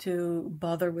need to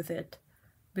bother with it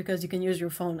because you can use your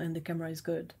phone and the camera is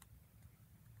good.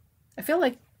 I feel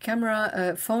like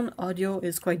phone audio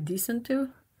is quite decent too.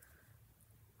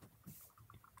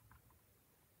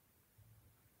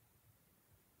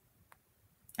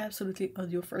 Absolutely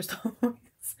audio first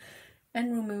always.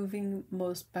 And removing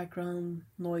most background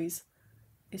noise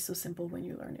is so simple when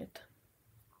you learn it.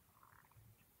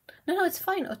 No, it's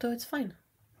fine, Otto, it's fine.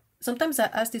 Sometimes I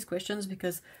ask these questions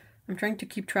because I'm trying to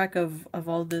keep track of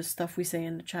all the stuff we say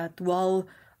in the chat while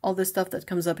all the stuff that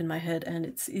comes up in my head, and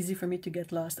it's easy for me to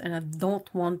get lost, and I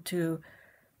don't want to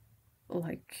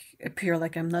like appear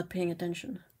like I'm not paying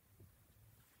attention.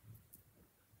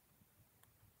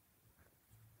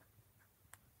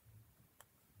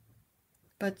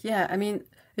 But yeah, I mean,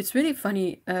 it's really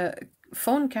funny.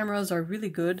 Phone cameras are really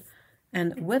good,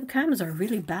 and webcams are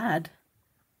really bad.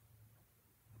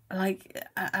 Like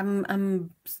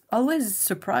I'm always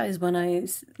surprised when I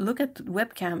look at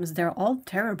webcams. They're all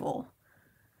terrible.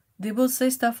 They will say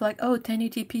stuff like, "Oh,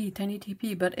 1080p,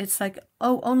 1080p," but it's like,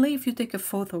 "Oh, only if you take a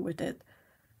photo with it."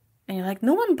 And you're like,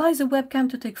 no one buys a webcam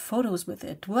to take photos with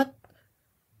it. What?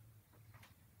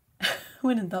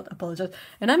 When in doubt, apologize.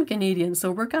 And I'm Canadian,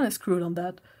 so we're kind of screwed on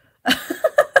that.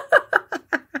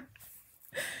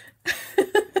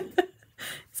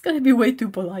 It's gonna be way too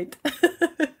polite.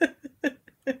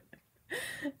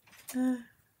 I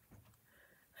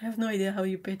have no idea how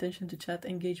you pay attention to chat,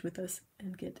 engage with us,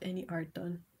 and get any art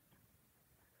done.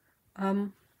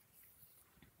 Well,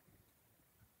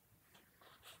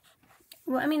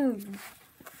 I mean,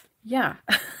 yeah.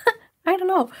 I don't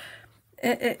know.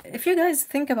 If you guys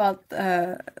think about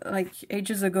like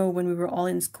ages ago when we were all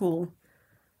in school,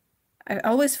 I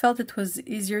always felt it was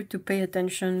easier to pay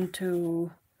attention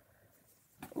to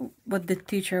what the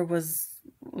teacher was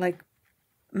like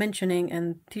mentioning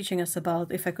and teaching us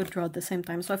about if I could draw at the same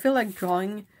time. So I feel like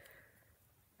drawing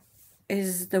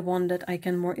is the one that I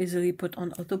can more easily put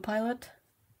on autopilot.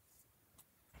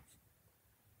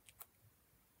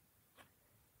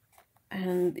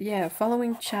 And yeah,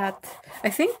 following chat, I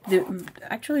think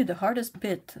actually the hardest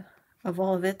bit of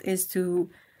all of it is to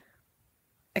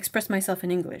express myself in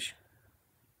English.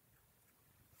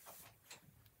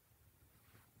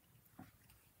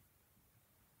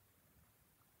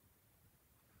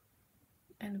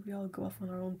 And we all go off on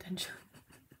our own tangent.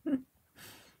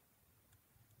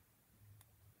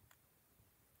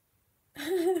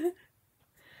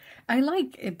 I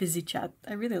like a busy chat.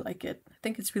 I really like it. I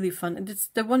think it's really fun. And it's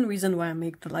the one reason why I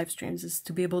make the live streams, is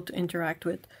to be able to interact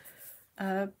with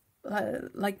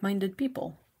like-minded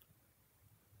people.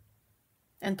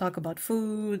 And talk about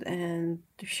food and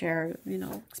to share, you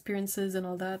know, experiences and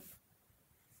all that.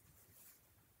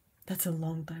 That's a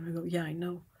long time ago. Yeah, I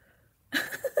know.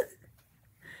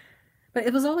 But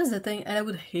it was always the thing, and I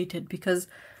would hate it because,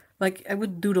 like, I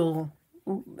would doodle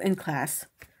in class.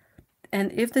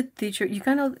 And if the teacher, you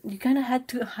kind of had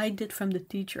to hide it from the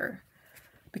teacher,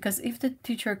 because if the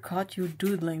teacher caught you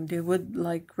doodling, they would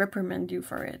like reprimand you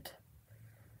for it.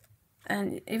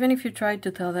 And even if you tried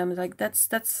to tell them like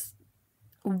that's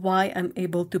why I'm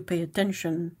able to pay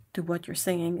attention to what you're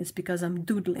saying, is because I'm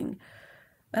doodling.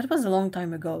 That was a long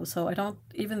time ago, so I don't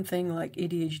even think like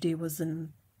ADHD was a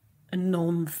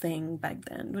known thing back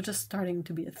then. It was just starting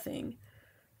to be a thing.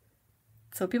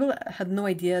 So people had no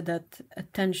idea that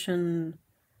attention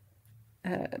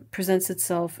presents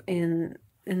itself in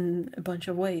a bunch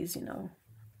of ways, you know.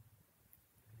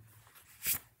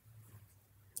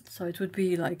 So it would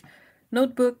be like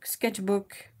notebook,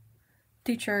 sketchbook,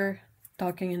 teacher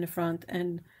talking in the front,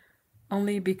 and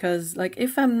only because, like,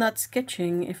 if I'm not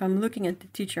sketching, if I'm looking at the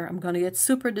teacher, I'm gonna get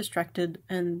super distracted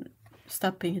and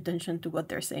stop paying attention to what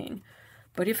they're saying.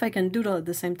 But if I can doodle at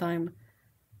the same time,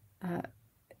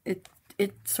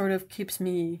 it sort of keeps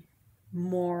me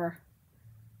more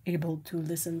able to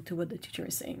listen to what the teacher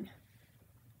is saying.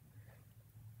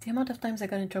 The amount of times I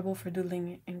got in trouble for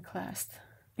doodling in class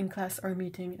or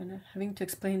meeting, and having to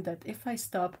explain that if I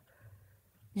stop,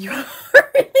 you're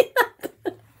really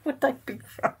not what I picked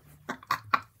from.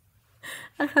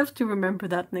 I have to remember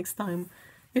that next time,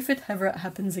 if it ever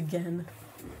happens again.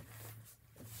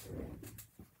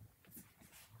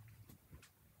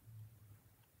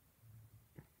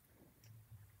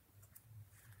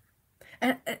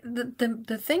 And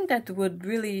the thing that would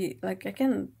really, like, I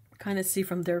can kind of see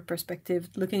from their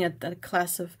perspective, looking at that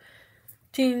class of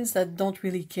teens that don't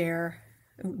really care,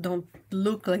 don't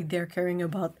look like they're caring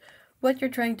about what you're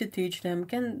trying to teach them,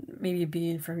 can maybe be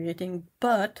infuriating,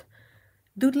 but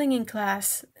doodling in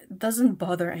class doesn't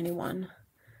bother anyone.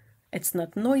 It's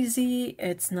not noisy,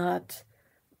 it's not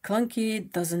clunky,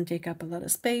 it doesn't take up a lot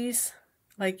of space.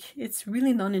 Like, it's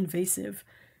really non-invasive.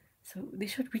 So they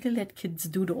should really let kids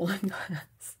doodle in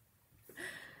class.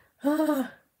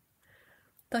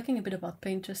 Talking a bit about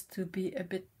paint just to be a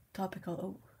bit topical.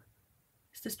 Oh,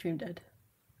 is the stream dead?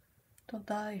 Don't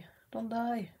die. Don't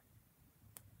die.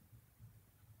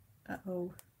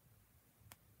 Uh-oh.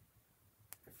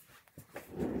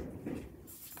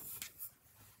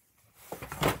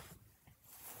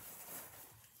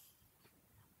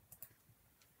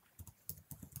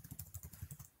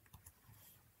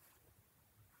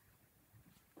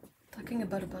 Talking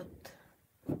about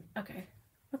okay,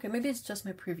 maybe it's just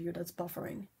my preview that's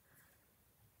buffering.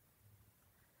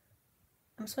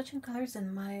 I'm switching colors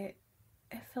in my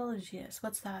FLGS.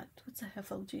 What's that? What's a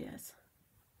FLGS?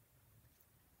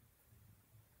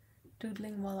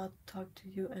 Doodling while I talk to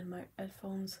you and my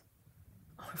headphones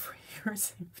are for your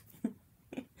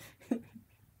safety.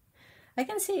 I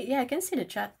can see, yeah, I can see the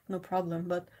chat, no problem,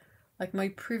 but like my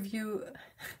preview.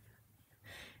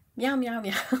 Meow meow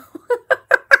meow.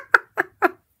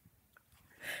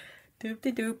 Doop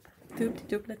de doop. Doop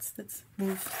de doop. Let's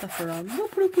move stuff around.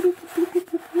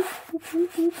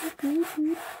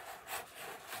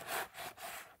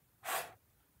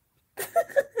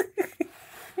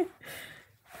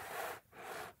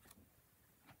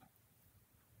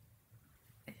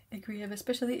 Agree,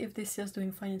 especially if they see us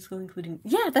doing fine in school, including.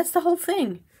 Yeah, that's the whole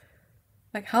thing.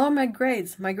 Like, how are my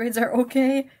grades? My grades are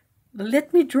okay.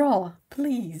 Let me draw,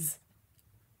 please.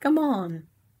 Come on.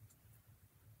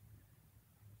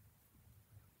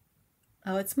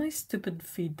 Oh, it's my stupid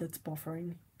feed that's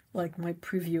buffering. Like my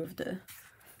preview of the...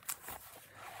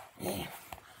 Yeah.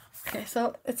 Okay,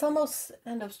 so it's almost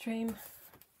end of stream.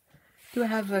 Do I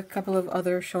have a couple of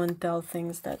other show and tell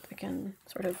things that I can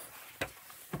sort of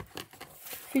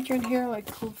feature in here, like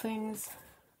cool things.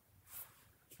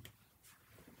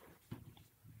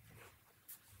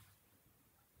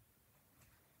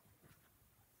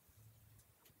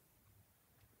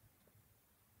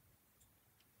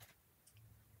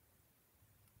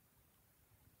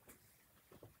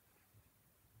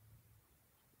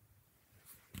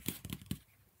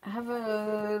 I have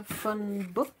a fun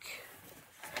book.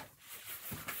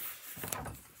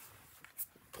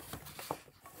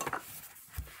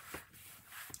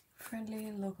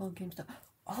 Friendly local game stuff.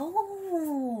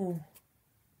 Oh!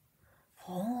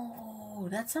 Oh,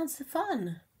 that sounds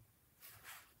fun.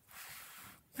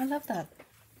 I love that.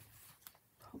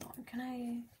 Hold on,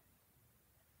 can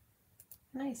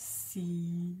I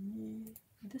see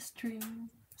the stream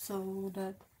so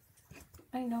that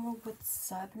I know what's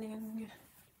happening?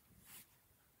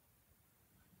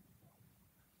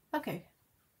 Okay.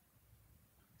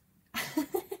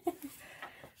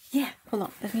 Yeah, hold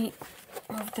on, let me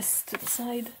move this to the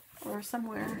side or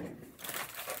somewhere.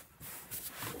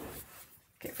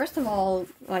 Okay, first of all,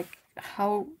 like,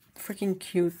 how freaking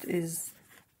cute is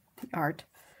the art?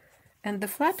 And the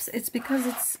flaps, it's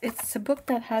because it's a book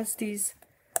that has these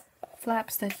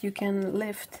flaps that you can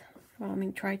lift. Well, I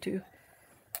mean, try to.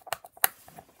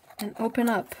 And open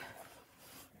up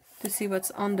to see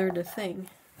what's under the thing.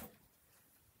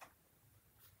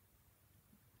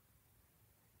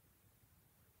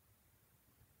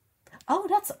 Oh,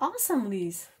 that's awesome,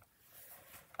 Lise.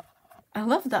 I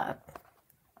love that.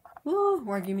 Ooh,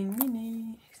 wargaming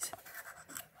minis.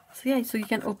 So yeah, so you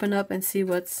can open up and see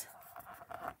what's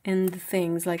in the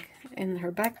things, like in her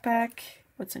backpack,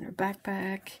 what's in her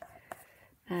backpack,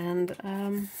 and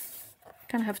kind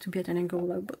of have to be at an angle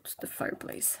about the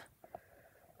fireplace.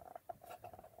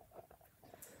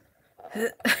 I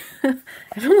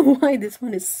don't know why this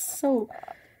one is so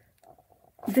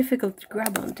difficult to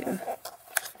grab onto.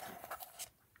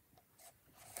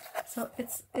 So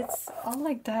it's all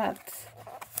like that,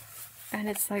 and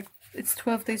it's like it's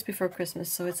 12 days before Christmas,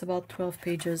 so it's about 12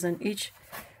 pages, and each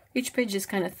page is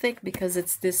kind of thick because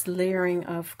it's this layering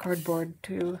of cardboard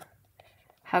to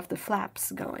have the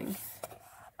flaps going.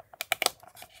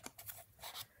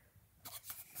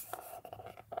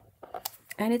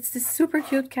 And it's this super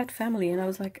cute cat family, and I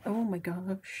was like, oh my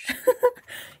gosh.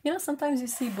 You know, sometimes you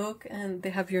see a book and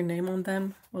they have your name on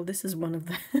them. Well, this is one of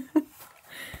them.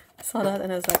 I saw that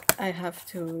and I was like, I have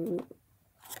to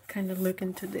kind of look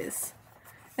into this.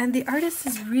 And the artist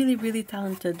is really, really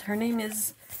talented. Her name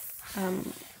is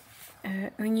Eunyoung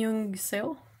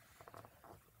Seo.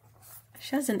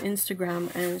 She has an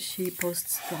Instagram and she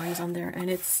posts drawings on there, and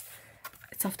it's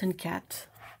often cats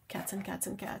and cats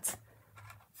and cats.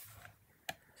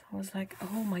 So I was like,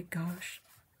 oh my gosh.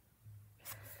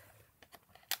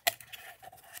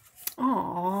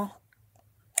 Aww.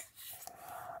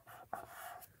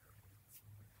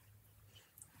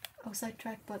 I was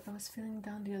sidetracked, but I was feeling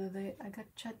down the other day. I got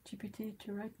ChatGPT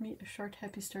to write me a short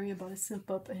happy story about a silk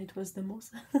pup, and it was the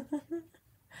most...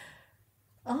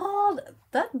 Oh,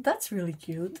 that's really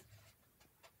cute.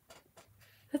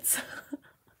 That's...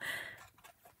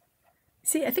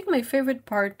 See, I think my favorite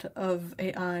part of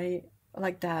AI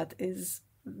like that is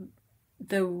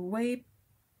the way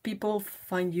people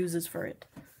find uses for it.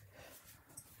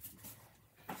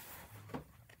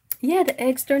 Yeah, the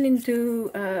eggs turn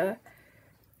into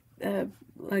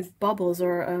like bubbles,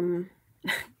 or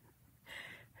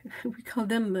we call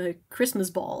them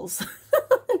Christmas balls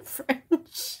in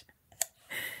French.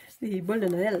 The boule de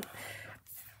Noël.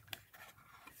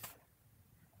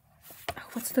 Oh,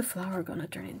 what's the flower gonna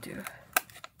turn into?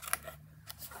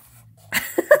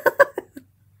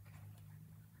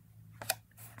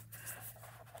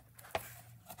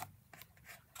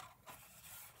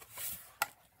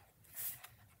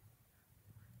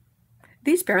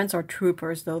 These parents are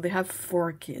troopers, though. They have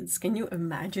 4 kids. Can you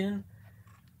imagine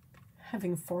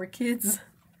having 4 kids?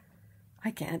 I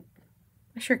can't.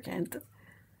 I sure can't.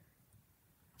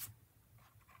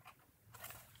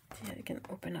 Yeah, you can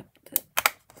open up the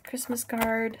Christmas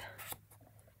card.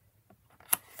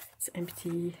 It's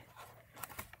empty.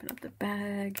 Open up the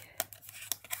bag.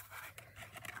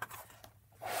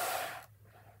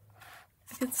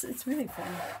 It's really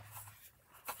fun.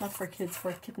 Not for kids,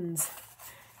 for kittens.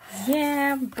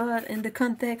 Yeah, but in the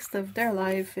context of their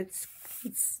life, it's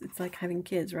like having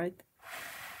kids, right?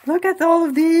 Look at all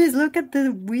of these. Look at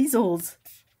the weasels.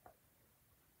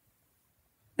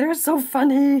 They're so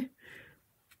funny.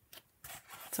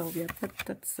 So yeah,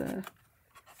 that's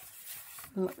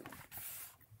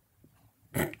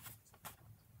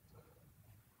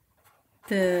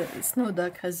the snow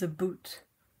duck has a boot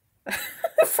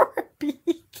for a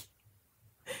beak.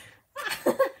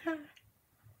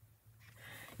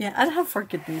 Yeah, I'd have 4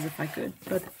 kittens if I could,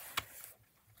 but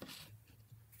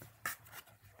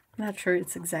I'm not sure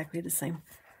it's exactly the same.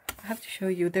 I have to show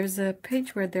you. There's a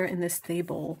page where they're in the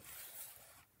stable.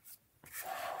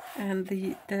 And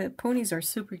the ponies are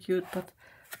super cute, but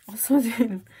also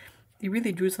they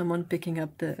really drew someone picking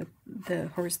up the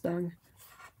horse dung.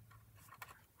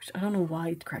 Which I don't know why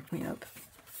it cracked me up.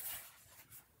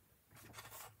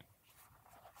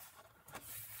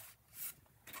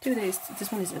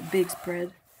 This one is a big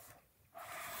spread.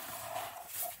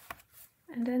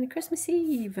 And then Christmas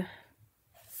Eve.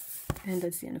 And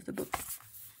that's the end of the book.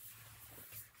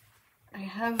 I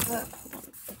have... hold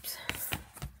on, oops.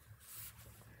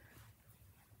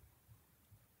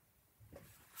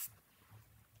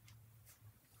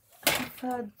 I've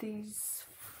had these...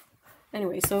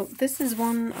 Anyway, so this is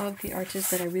one of the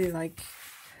artists that I really like.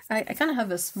 I kind of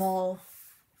have a small,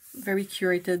 very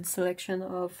curated selection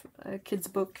of a kids'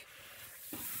 book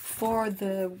for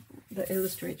the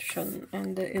illustration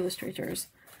and the illustrators.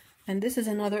 And this is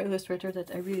another illustrator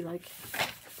that I really like.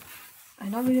 I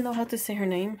don't really know how to say her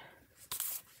name.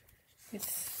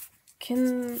 It's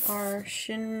Kin or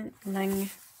Shin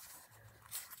Lang.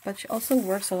 But she also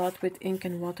works a lot with ink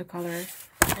and watercolor.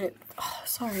 And oh,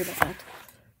 sorry about that.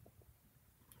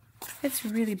 It's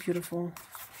really beautiful.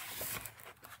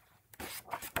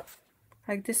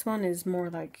 Like this one is more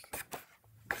like,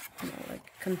 you know,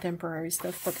 like contemporary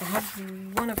stuff. But I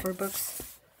have one of her books.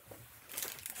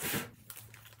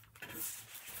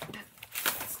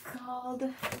 It's called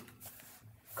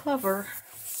Clover.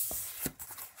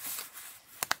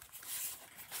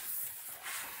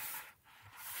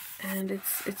 And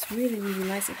it's really, really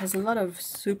nice. It has a lot of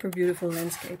super beautiful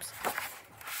landscapes.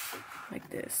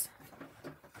 Like this.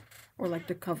 Or like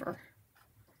the cover.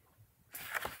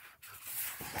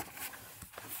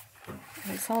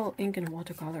 And it's all ink and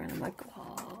watercolor, and I'm like,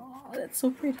 oh, that's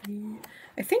so pretty.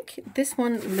 I think this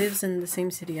one lives in the same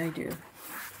city I do.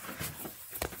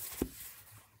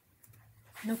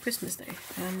 No Christmas Day.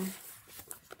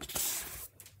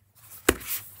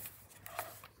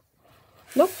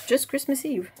 Nope, just Christmas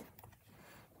Eve.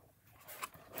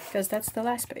 Because that's the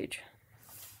last page.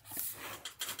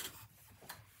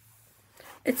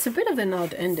 It's a bit of an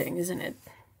odd ending, isn't it?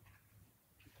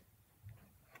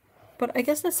 But I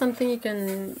guess that's something you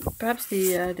can... Perhaps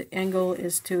the angle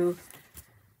is to,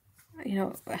 you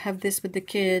know, have this with the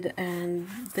kid, and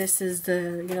this is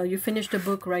the, you know, you finish the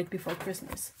book right before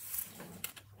Christmas.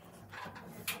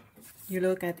 You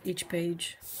look at each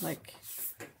page, like,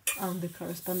 on the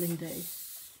corresponding day.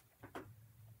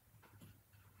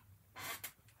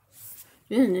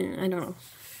 I don't know.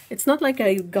 It's not like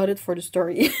I got it for the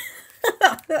story.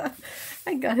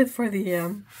 I got it for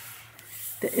the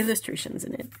illustrations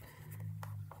in it.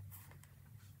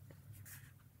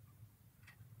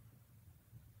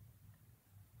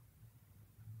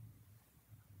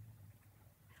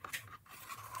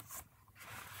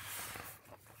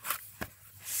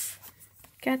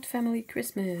 Cat Family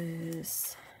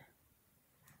Christmas.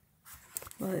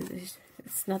 Well,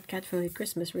 it's not Cat Family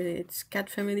Christmas, really. It's Cat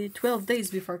Family 12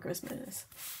 Days Before Christmas.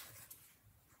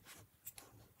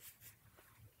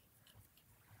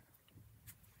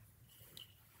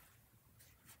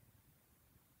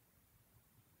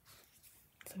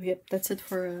 So, yep, that's it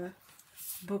for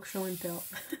book show and tell.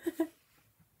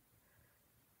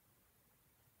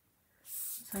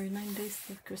 Sorry, 9 days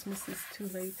of Christmas is too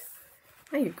late.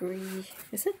 I agree.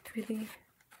 Is it really?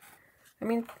 I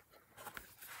mean,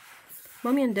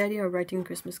 Mommy and Daddy are writing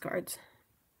Christmas cards.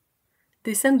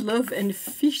 They send love and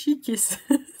fishy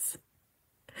kisses.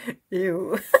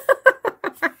 Ew.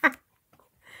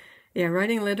 Yeah,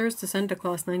 writing letters to Santa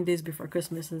Claus 9 days before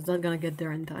Christmas is not gonna get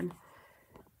there in time.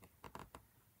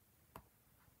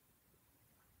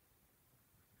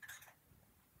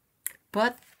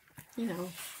 But, you know,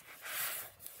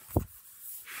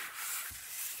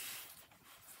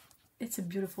 it's a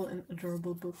beautiful and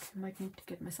adorable book. I might need to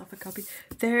get myself a copy.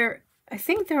 I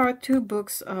think there are 2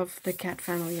 books of the cat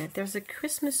family. There's a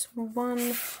Christmas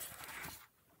one,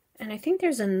 and I think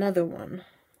there's another one.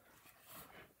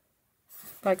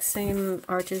 Like, same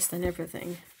artist and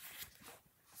everything.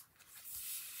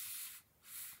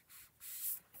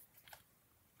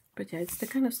 But yeah, it's the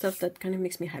kind of stuff that kind of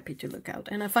makes me happy to look out.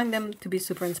 And I find them to be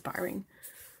super inspiring.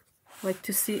 Like,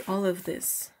 to see all of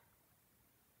this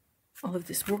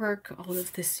work, all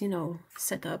of this, you know,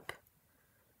 setup.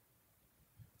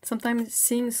 Sometimes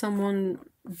seeing someone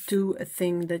do a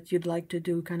thing that you'd like to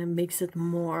do kind of makes it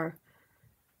more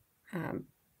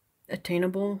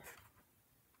attainable.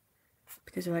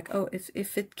 Because you're like, oh,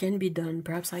 if it can be done,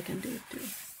 perhaps I can do it too.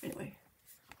 Anyway.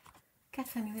 Cat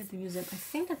family at the museum. I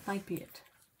think that might be it.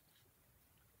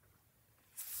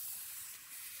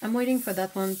 I'm waiting for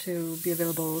that one to be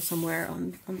available somewhere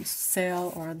on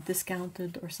sale or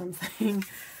discounted or something.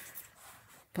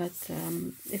 But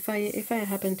if I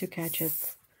happen to catch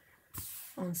it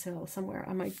on sale somewhere,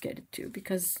 I might get it too,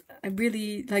 because I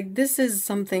really like, this is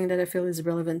something that I feel is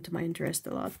relevant to my interest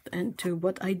a lot and to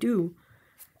what I do,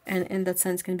 and in that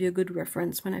sense can be a good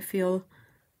reference when I feel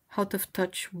out of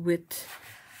touch with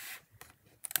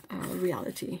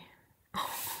reality.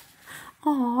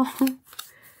 Oh.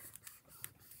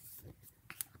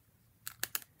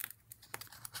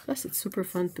 Plus, it's super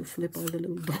fun to flip all the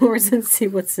little doors and see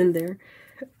what's in there.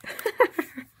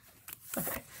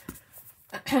 Okay.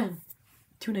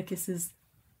 Tuna kisses.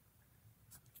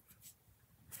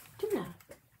 Tuna.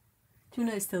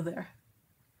 Tuna is still there.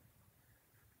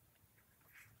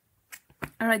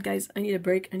 Alright guys, I need a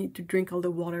break. I need to drink all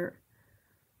the water.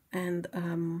 And,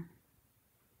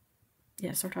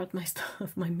 yeah, sort out my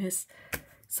stuff, my mess.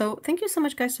 So, thank you so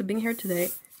much guys for being here today.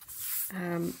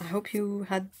 I hope you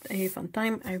had a fun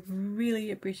time. I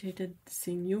really appreciated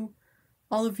seeing you,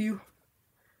 all of you.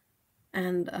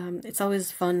 And it's always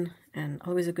fun and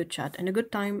always a good chat and a good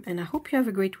time. And I hope you have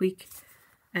a great week.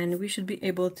 And we should be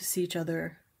able to see each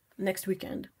other next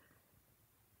weekend.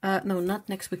 No, not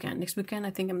next weekend. Next weekend,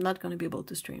 I think I'm not going to be able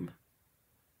to stream.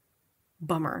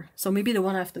 Bummer. So maybe the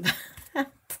one after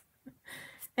that.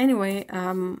 Anyway,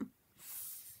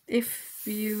 if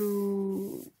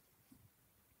you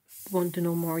want to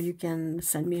know more, you can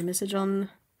send me a message on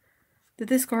the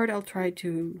Discord. I'll try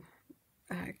to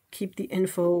keep the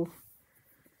info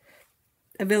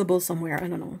available somewhere. I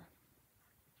don't know.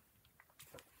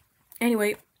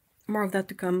 Anyway, more of that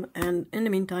to come, and in the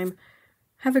meantime,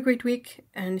 have a great week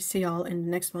and see y'all in the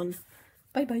next one.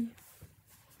 Bye bye.